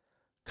names.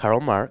 Karl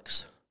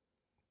Marx,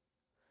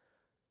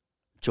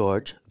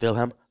 George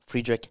Wilhelm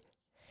Friedrich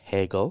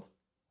Hegel,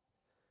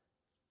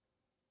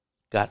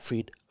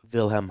 Gottfried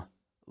Wilhelm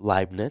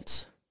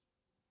Leibniz.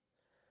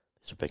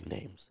 These are big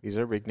names. These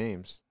are big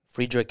names.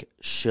 Friedrich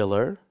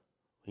Schiller.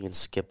 We can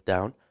skip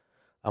down.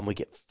 We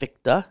get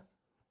Fichte,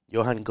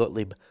 Johann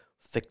Gottlieb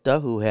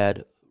Fichte, who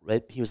had,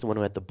 right, he was the one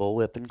who had the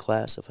bullwhip in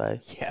class, if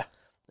I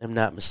am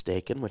not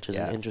mistaken, which is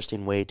an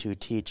interesting way to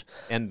teach.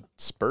 And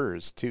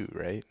spurs, too,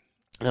 right?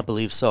 I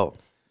believe so.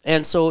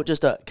 And so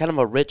just a kind of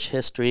a rich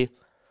history.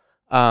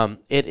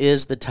 It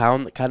is the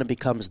town that kind of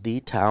becomes the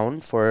town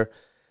for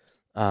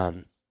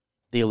the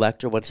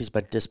elector once he's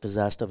been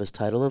dispossessed of his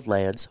title of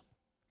lands.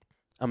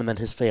 And then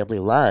his family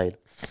lied.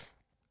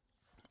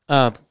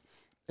 And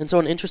so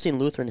an interesting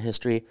Lutheran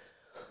history,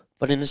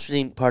 but an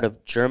interesting part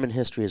of German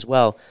history as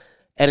well.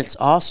 And it's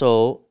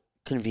also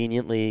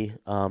conveniently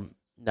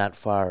not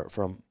far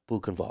from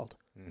Buchenwald.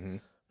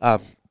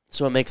 Mm-hmm.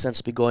 So it makes sense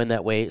to be going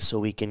that way so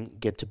we can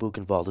get to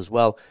Buchenwald as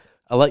well.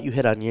 I'll let you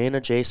hit on Jena,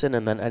 Jason,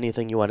 and then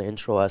anything you want to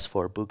intro us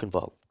for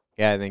Buchenwald.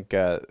 Yeah, I think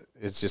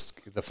it's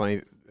just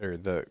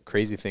the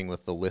crazy thing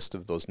with the list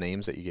of those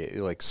names that you get.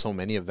 Like, so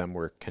many of them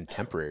were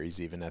contemporaries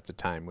even at the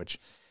time, which,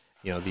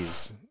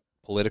 these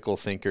political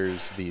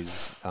thinkers,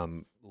 these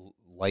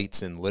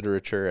lights in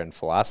literature and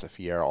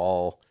philosophy are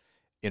all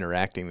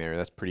interacting there.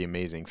 That's a pretty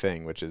amazing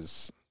thing, which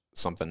is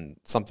something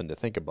to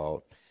think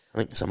about. I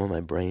think some of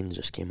my brain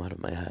just came out of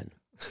my head.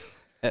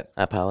 I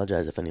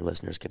apologize if any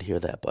listeners could hear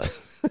that, but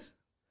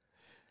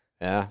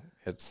yeah,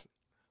 it's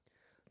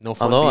no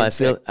fun. Although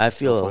I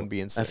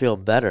feel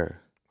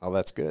better. Oh,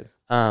 that's good.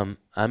 I'm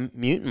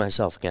muting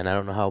myself again. I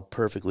don't know how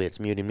perfectly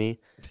it's muting me.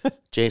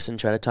 Jason,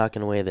 try to talk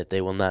in a way that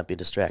they will not be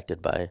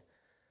distracted by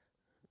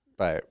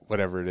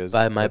whatever it is.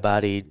 By my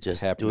body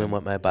just doing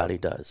what my body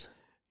does.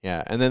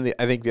 Yeah, and then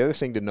I think the other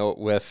thing to note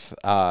with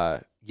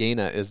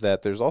Jena is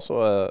that there's also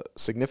a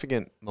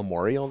significant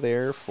memorial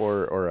there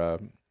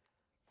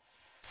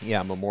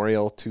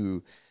memorial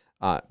to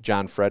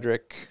John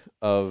Frederick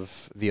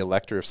of the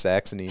Elector of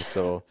Saxony.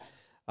 So,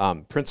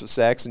 Prince of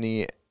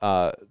Saxony,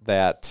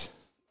 that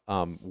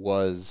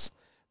was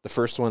the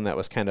first one that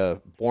was kind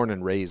of born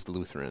and raised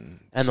Lutheran.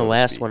 And the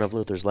last one of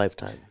Luther's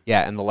lifetime.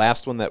 Yeah, and the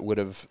last one that would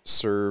have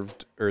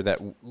served, or that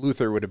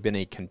Luther would have been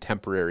a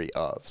contemporary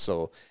of.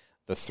 So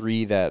the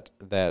three that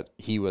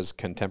he was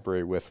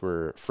contemporary with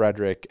were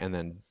Frederick, and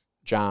then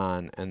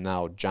John, and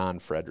now John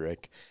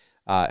Frederick.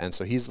 And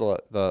so he's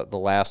the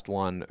last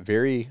one,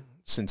 very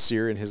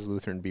sincere in his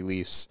Lutheran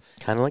beliefs.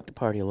 Kind of liked to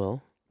party a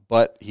little.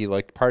 But he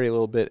liked to party a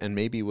little bit, and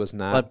maybe was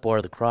not. But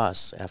bore the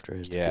cross after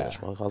his defeat of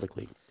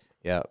Schmalkaldic.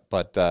 Yeah,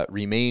 but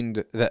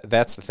remained.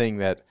 That's the thing,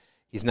 that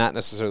he's not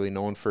necessarily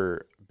known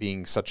for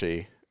being such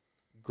a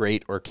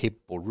great or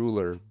capable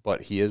ruler,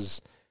 but he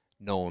is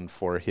known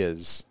for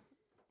his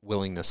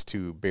willingness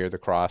to bear the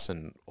cross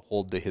and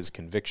hold to his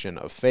conviction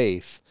of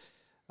faith,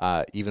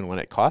 even when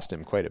it cost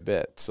him quite a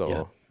bit.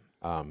 So,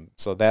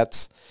 so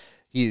that's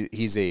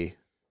he's a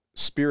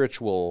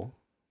spiritual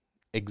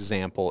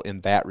example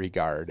in that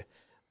regard,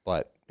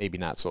 but maybe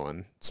not so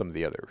in some of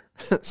the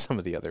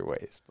other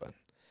ways. But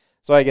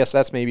so I guess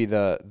that's maybe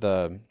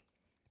the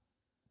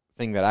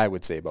thing that I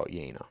would say about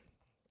Jena.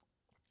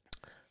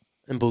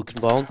 And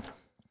Buchenwald?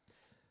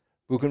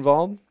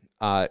 Buchenwald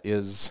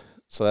is,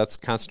 so that's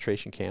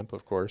concentration camp,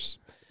 of course.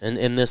 And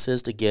this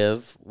is to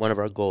give, one of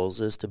our goals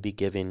is to be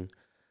giving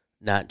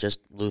not just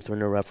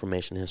Lutheran or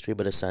Reformation history,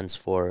 but a sense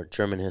for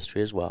German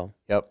history as well.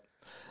 Yep.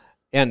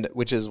 And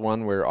which is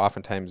one where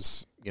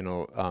oftentimes,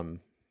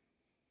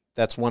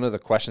 that's one of the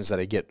questions that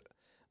I get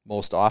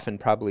most often,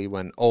 probably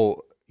when,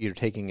 you're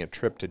taking a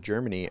trip to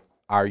Germany,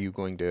 are you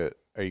going to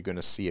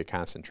see a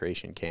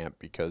concentration camp?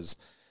 Because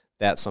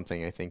that's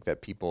something I think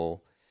that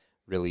people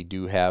really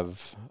do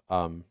have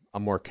a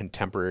more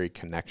contemporary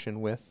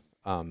connection with.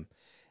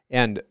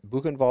 And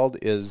Buchenwald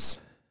is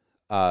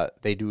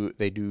they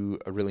do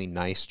a really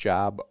nice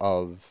job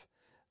of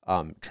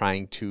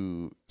trying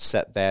to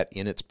set that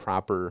in its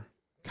proper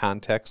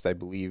context. I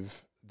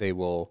believe they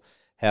will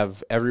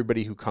have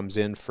everybody who comes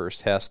in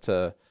first has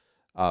to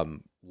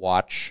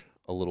watch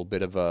a little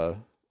bit of a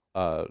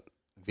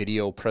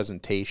video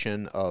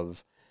presentation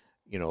of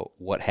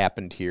what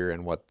happened here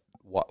and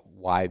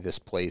why this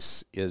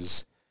place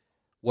is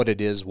what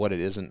it is, what it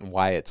isn't, and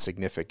why it's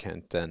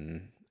significant,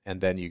 and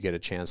then you get a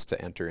chance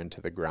to enter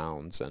into the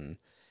grounds and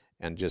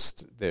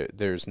just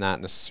there's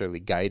not necessarily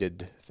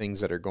guided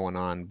things that are going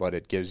on, but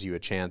it gives you a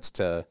chance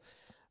to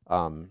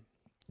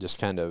just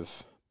kind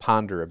of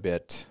ponder a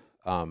bit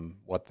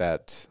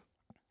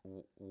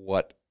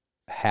what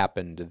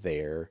happened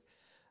there.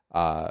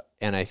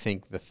 And I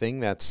think the thing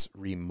that's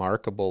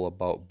remarkable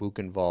about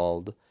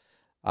Buchenwald,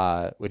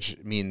 which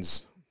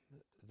means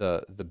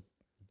the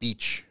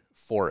beech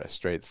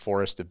forest, right? The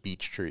forest of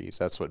beech trees.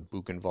 That's what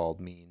Buchenwald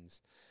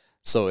means.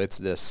 So it's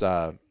this,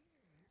 kind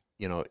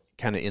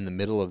of in the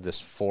middle of this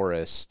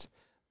forest,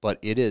 but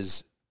it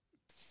is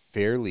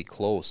fairly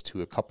close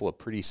to a couple of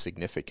pretty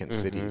significant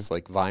cities.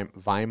 Like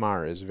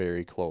Weimar is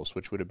very close,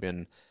 which would have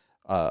been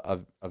a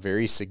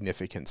very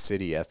significant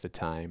city at the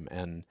time.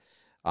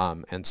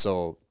 And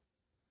so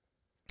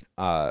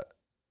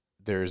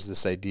there's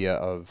this idea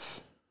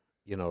of,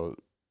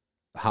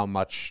 how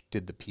much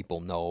did the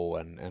people know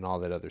and all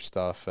that other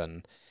stuff.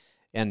 And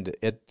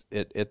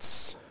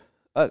it's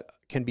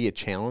can be a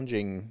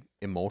challenging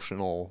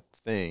emotional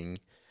thing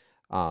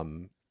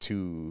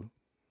to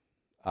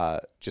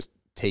just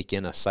take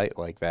in a site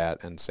like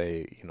that and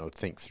say,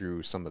 think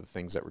through some of the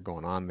things that were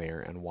going on there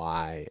and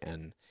why.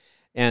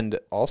 And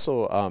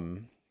also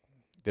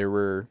there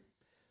were,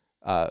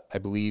 I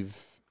believe,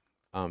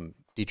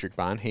 Dietrich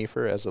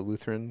Bonhoeffer, as a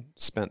Lutheran,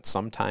 spent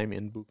some time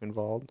in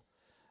Buchenwald.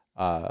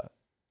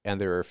 And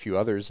there are a few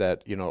others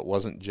that, it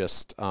wasn't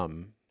just,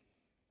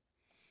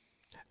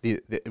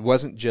 it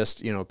wasn't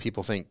just,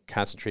 people think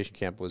concentration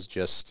camp was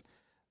just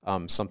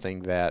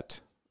something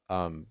that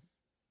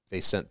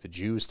they sent the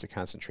Jews to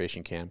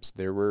concentration camps.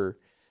 There were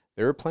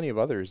plenty of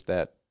others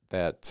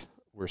that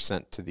were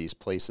sent to these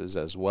places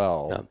as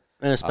well. Yeah.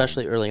 And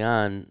especially early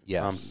on,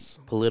 yes.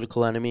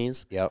 Political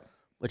enemies. Yep.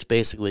 Which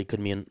basically could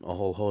mean a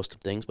whole host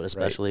of things, but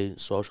especially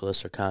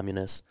socialists or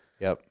communists.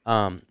 Yep.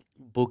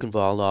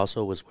 Buchenwald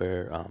also was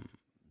where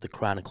the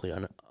chronically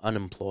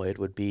unemployed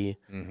would be,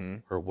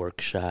 or work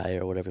shy,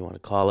 or whatever you want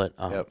to call it.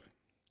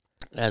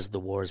 As the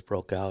wars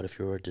broke out, if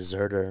you were a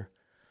deserter.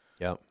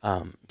 Yep.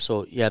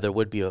 So, yeah, there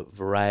would be a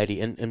variety.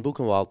 And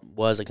Buchenwald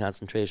was a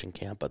concentration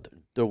camp, but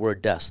there were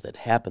deaths that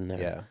happened there.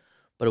 Yeah.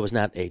 But it was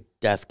not a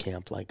death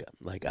camp like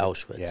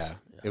Auschwitz. Yeah.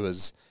 It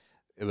was,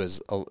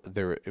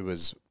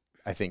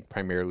 I think,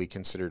 primarily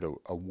considered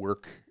a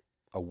work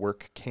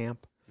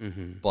camp.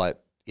 Mm-hmm.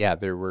 But yeah,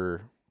 there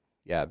were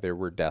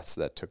deaths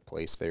that took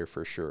place there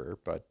for sure.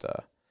 But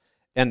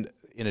and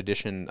in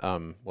addition,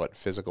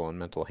 physical and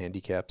mental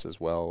handicaps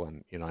as well.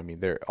 And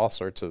there are all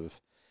sorts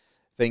of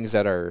things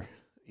that are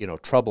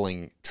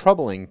troubling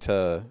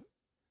to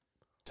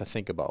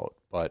think about.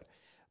 But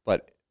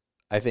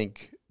I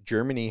think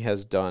Germany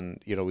has done.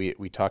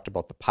 We talked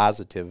about the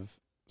positive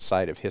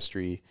side of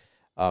history.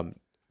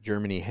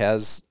 Germany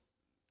has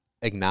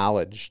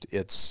acknowledged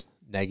its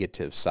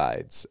negative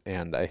sides,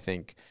 and I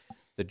think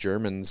the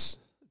Germans,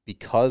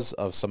 because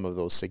of some of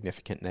those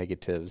significant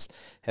negatives,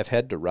 have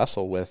had to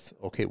wrestle with,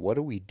 okay, what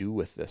do we do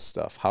with this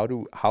stuff? How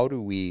do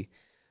we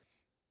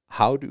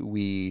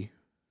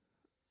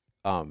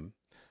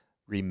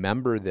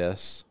remember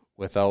this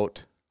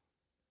without,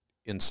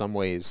 in some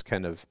ways,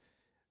 kind of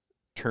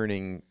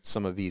turning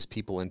some of these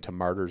people into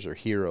martyrs or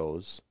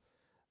heroes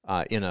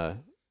in a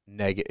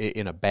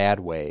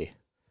bad way,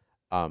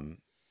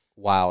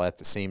 while at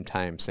the same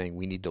time saying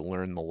we need to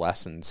learn the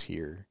lessons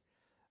here,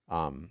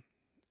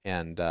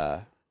 and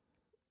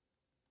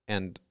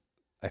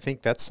I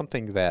think that's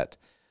something that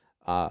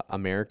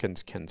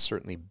Americans can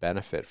certainly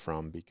benefit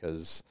from,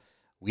 because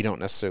we don't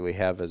necessarily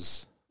have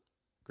as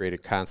great a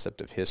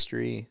concept of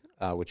history,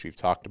 which we've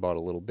talked about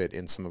a little bit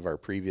in some of our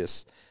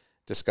previous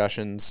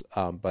discussions,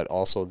 but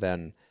also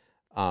then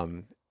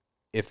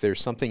if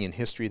there's something in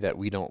history that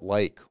we don't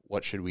like,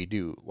 what should we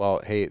do? Well,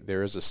 hey,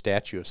 there is a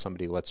statue of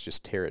somebody, let's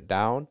just tear it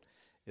down.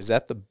 Is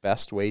that the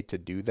best way to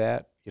do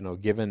that?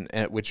 Given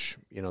which,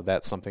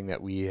 that's something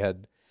that we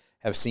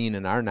have seen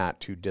in our not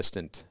too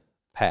distant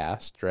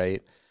past,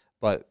 right?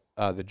 But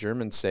the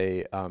Germans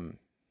say,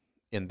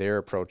 in their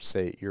approach,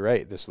 say, you're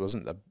right, this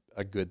wasn't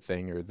a good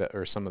thing,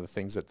 or some of the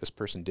things that this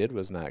person did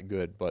was not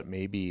good, but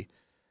maybe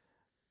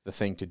the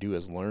thing to do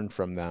is learn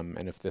from them,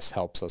 and if this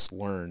helps us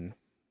learn.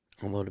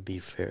 Although, to be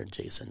fair,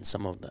 Jason,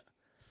 some of the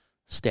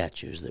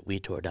statues that we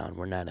tore down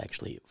were not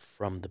actually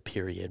from the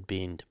period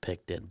being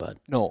depicted, but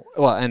no,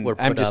 well, and were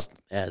put up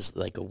as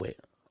like a way.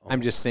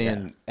 I'm just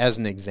saying, as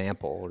an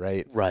example,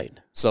 right? Right.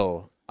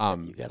 So,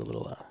 you got a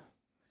little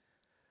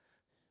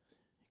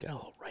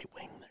right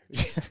wing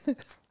there.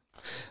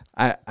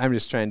 I'm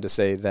just trying to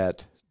say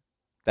that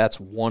that's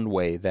one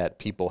way that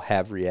people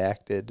have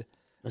reacted.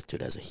 This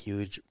dude has a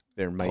huge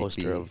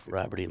poster of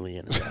Robert E. Lee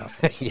in his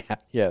office. Yeah.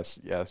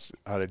 Yes.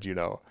 How did you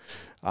know?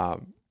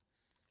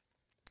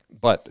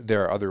 But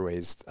there are other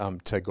ways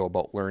to go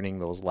about learning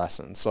those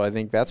lessons. So I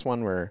think that's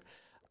one where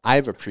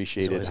I've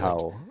appreciated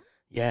how.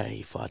 Yeah,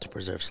 he fought to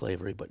preserve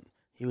slavery, but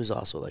he was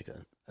also like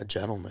a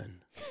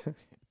gentleman.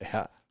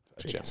 Yeah,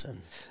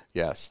 Jason.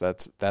 Yes,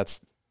 that's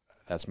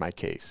my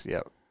case.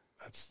 Yep,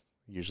 that's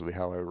usually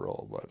how I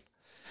roll. But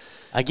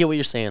I get what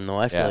you're saying, though.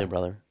 I feel you,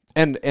 brother.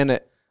 And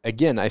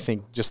again, I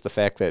think just the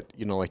fact that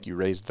like you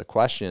raised the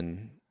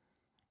question,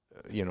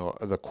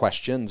 the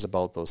questions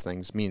about those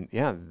things mean,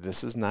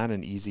 this is not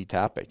an easy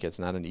topic. It's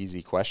not an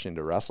easy question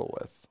to wrestle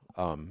with.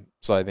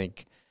 So I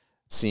think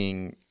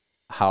seeing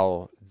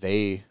how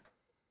they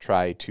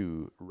try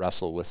to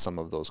wrestle with some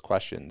of those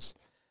questions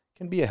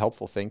can be a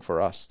helpful thing for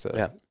us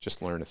to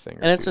just learn a thing.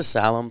 And it's a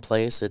solemn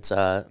place. It's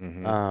I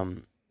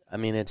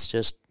mean,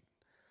 it's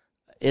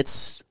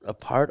a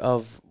part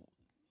of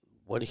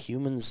what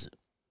humans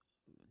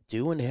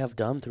do and have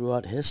done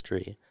throughout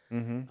history.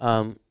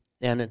 Mm-hmm.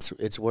 And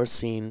it's worth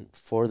seeing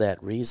for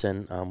that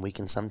reason. We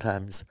can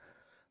sometimes,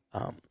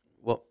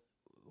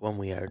 when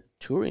we are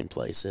touring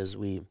places,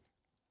 we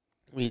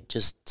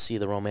just see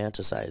the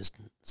romanticized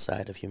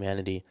side of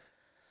humanity.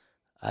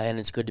 And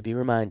it's good to be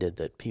reminded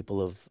that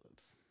people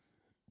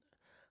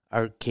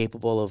are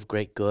capable of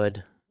great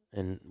good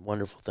and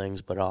wonderful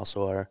things, but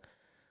also are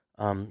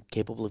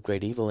capable of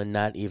great evil, and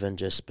not even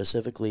just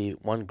specifically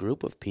one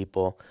group of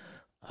people.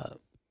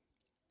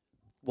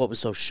 what was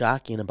so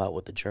shocking about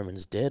what the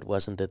Germans did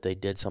wasn't that they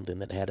did something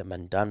that hadn't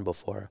been done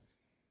before,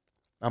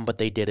 but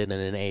they did it in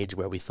an age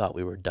where we thought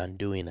we were done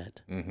doing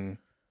it. Mm-hmm.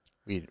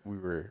 We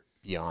were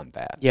beyond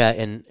that. Yeah,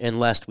 and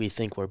lest we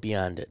think we're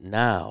beyond it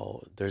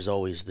now, there's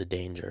always the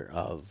danger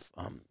of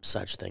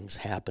such things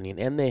happening,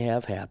 and they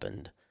have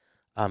happened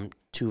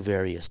to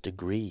various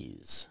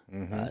degrees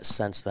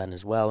since then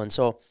as well. And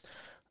so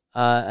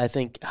I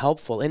think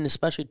helpful, and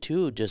especially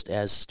too, just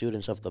as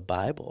students of the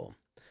Bible,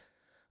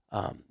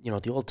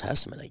 the Old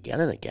Testament again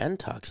and again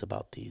talks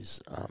about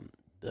these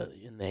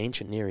in the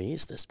ancient Near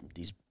East,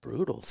 these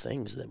brutal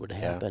things that would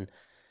happen,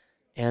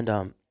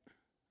 and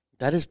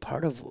that is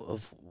part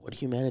of what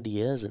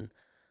humanity is, and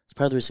it's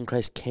part of the reason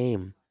Christ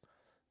came,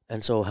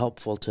 and so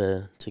helpful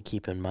to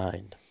keep in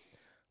mind.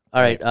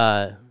 All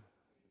right,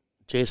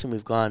 Jason,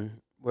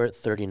 we're at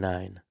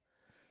 39.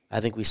 I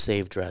think we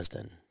saved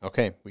Dresden.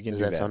 Okay, we can do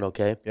that. Does that sound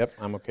okay? Yep,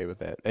 I'm okay with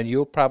that. And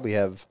you'll probably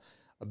have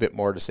a bit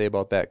more to say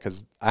about that,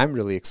 because I'm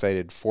really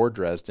excited for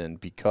Dresden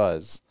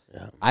because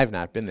I've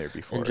not been there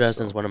before. And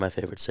Dresden's one of my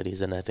favorite cities,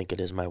 and I think it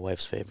is my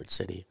wife's favorite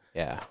city.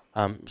 Yeah.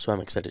 So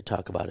I'm excited to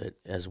talk about it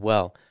as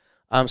well.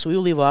 So we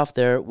will leave off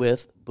there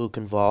with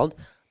Buchenwald.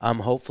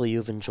 Hopefully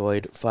you've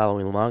enjoyed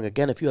following along.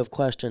 Again, if you have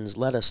questions,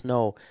 let us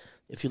know.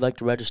 If you'd like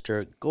to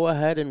register, go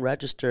ahead and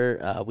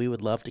register. We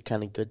would love to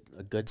kind of get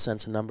a good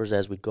sense of numbers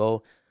as we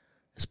go,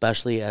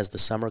 especially as the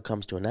summer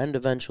comes to an end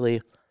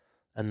eventually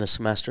and the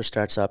semester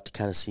starts up, to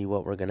kind of see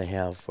what we're going to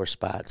have for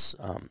spots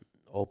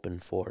open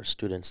for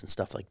students and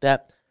stuff like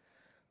that.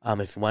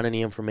 If you want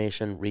any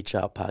information, reach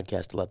out,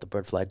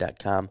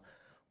 podcast@letthebirdfly.com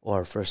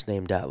or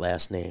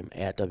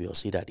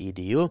firstname.lastname@wlc.edu.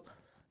 You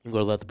can go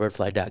to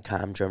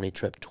letthebirdfly.com, Germany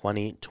trip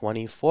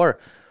 2024.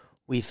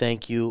 We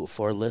thank you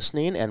for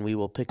listening, and we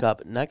will pick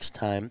up next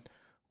time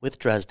with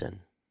Dresden.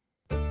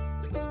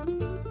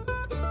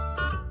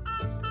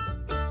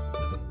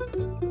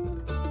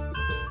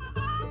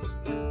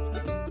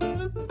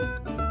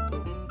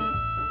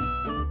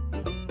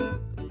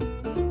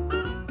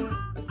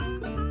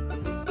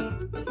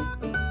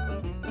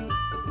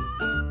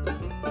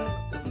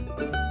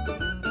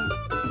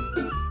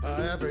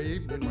 Every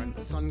evening when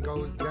the sun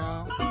goes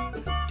down,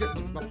 get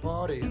with my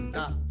party and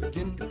I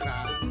begin to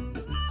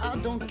clown. I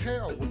don't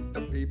care what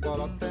the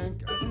people are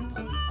thinking.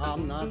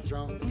 I'm not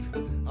drunk,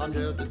 I'm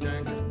just a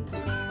drinker.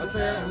 I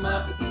set 'em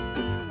up,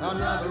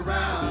 another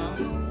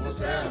round. I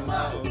set 'em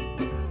up,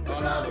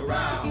 another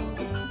round.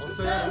 I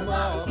set 'em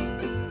up,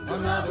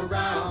 another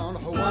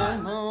round.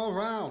 One more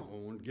round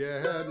won't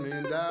get me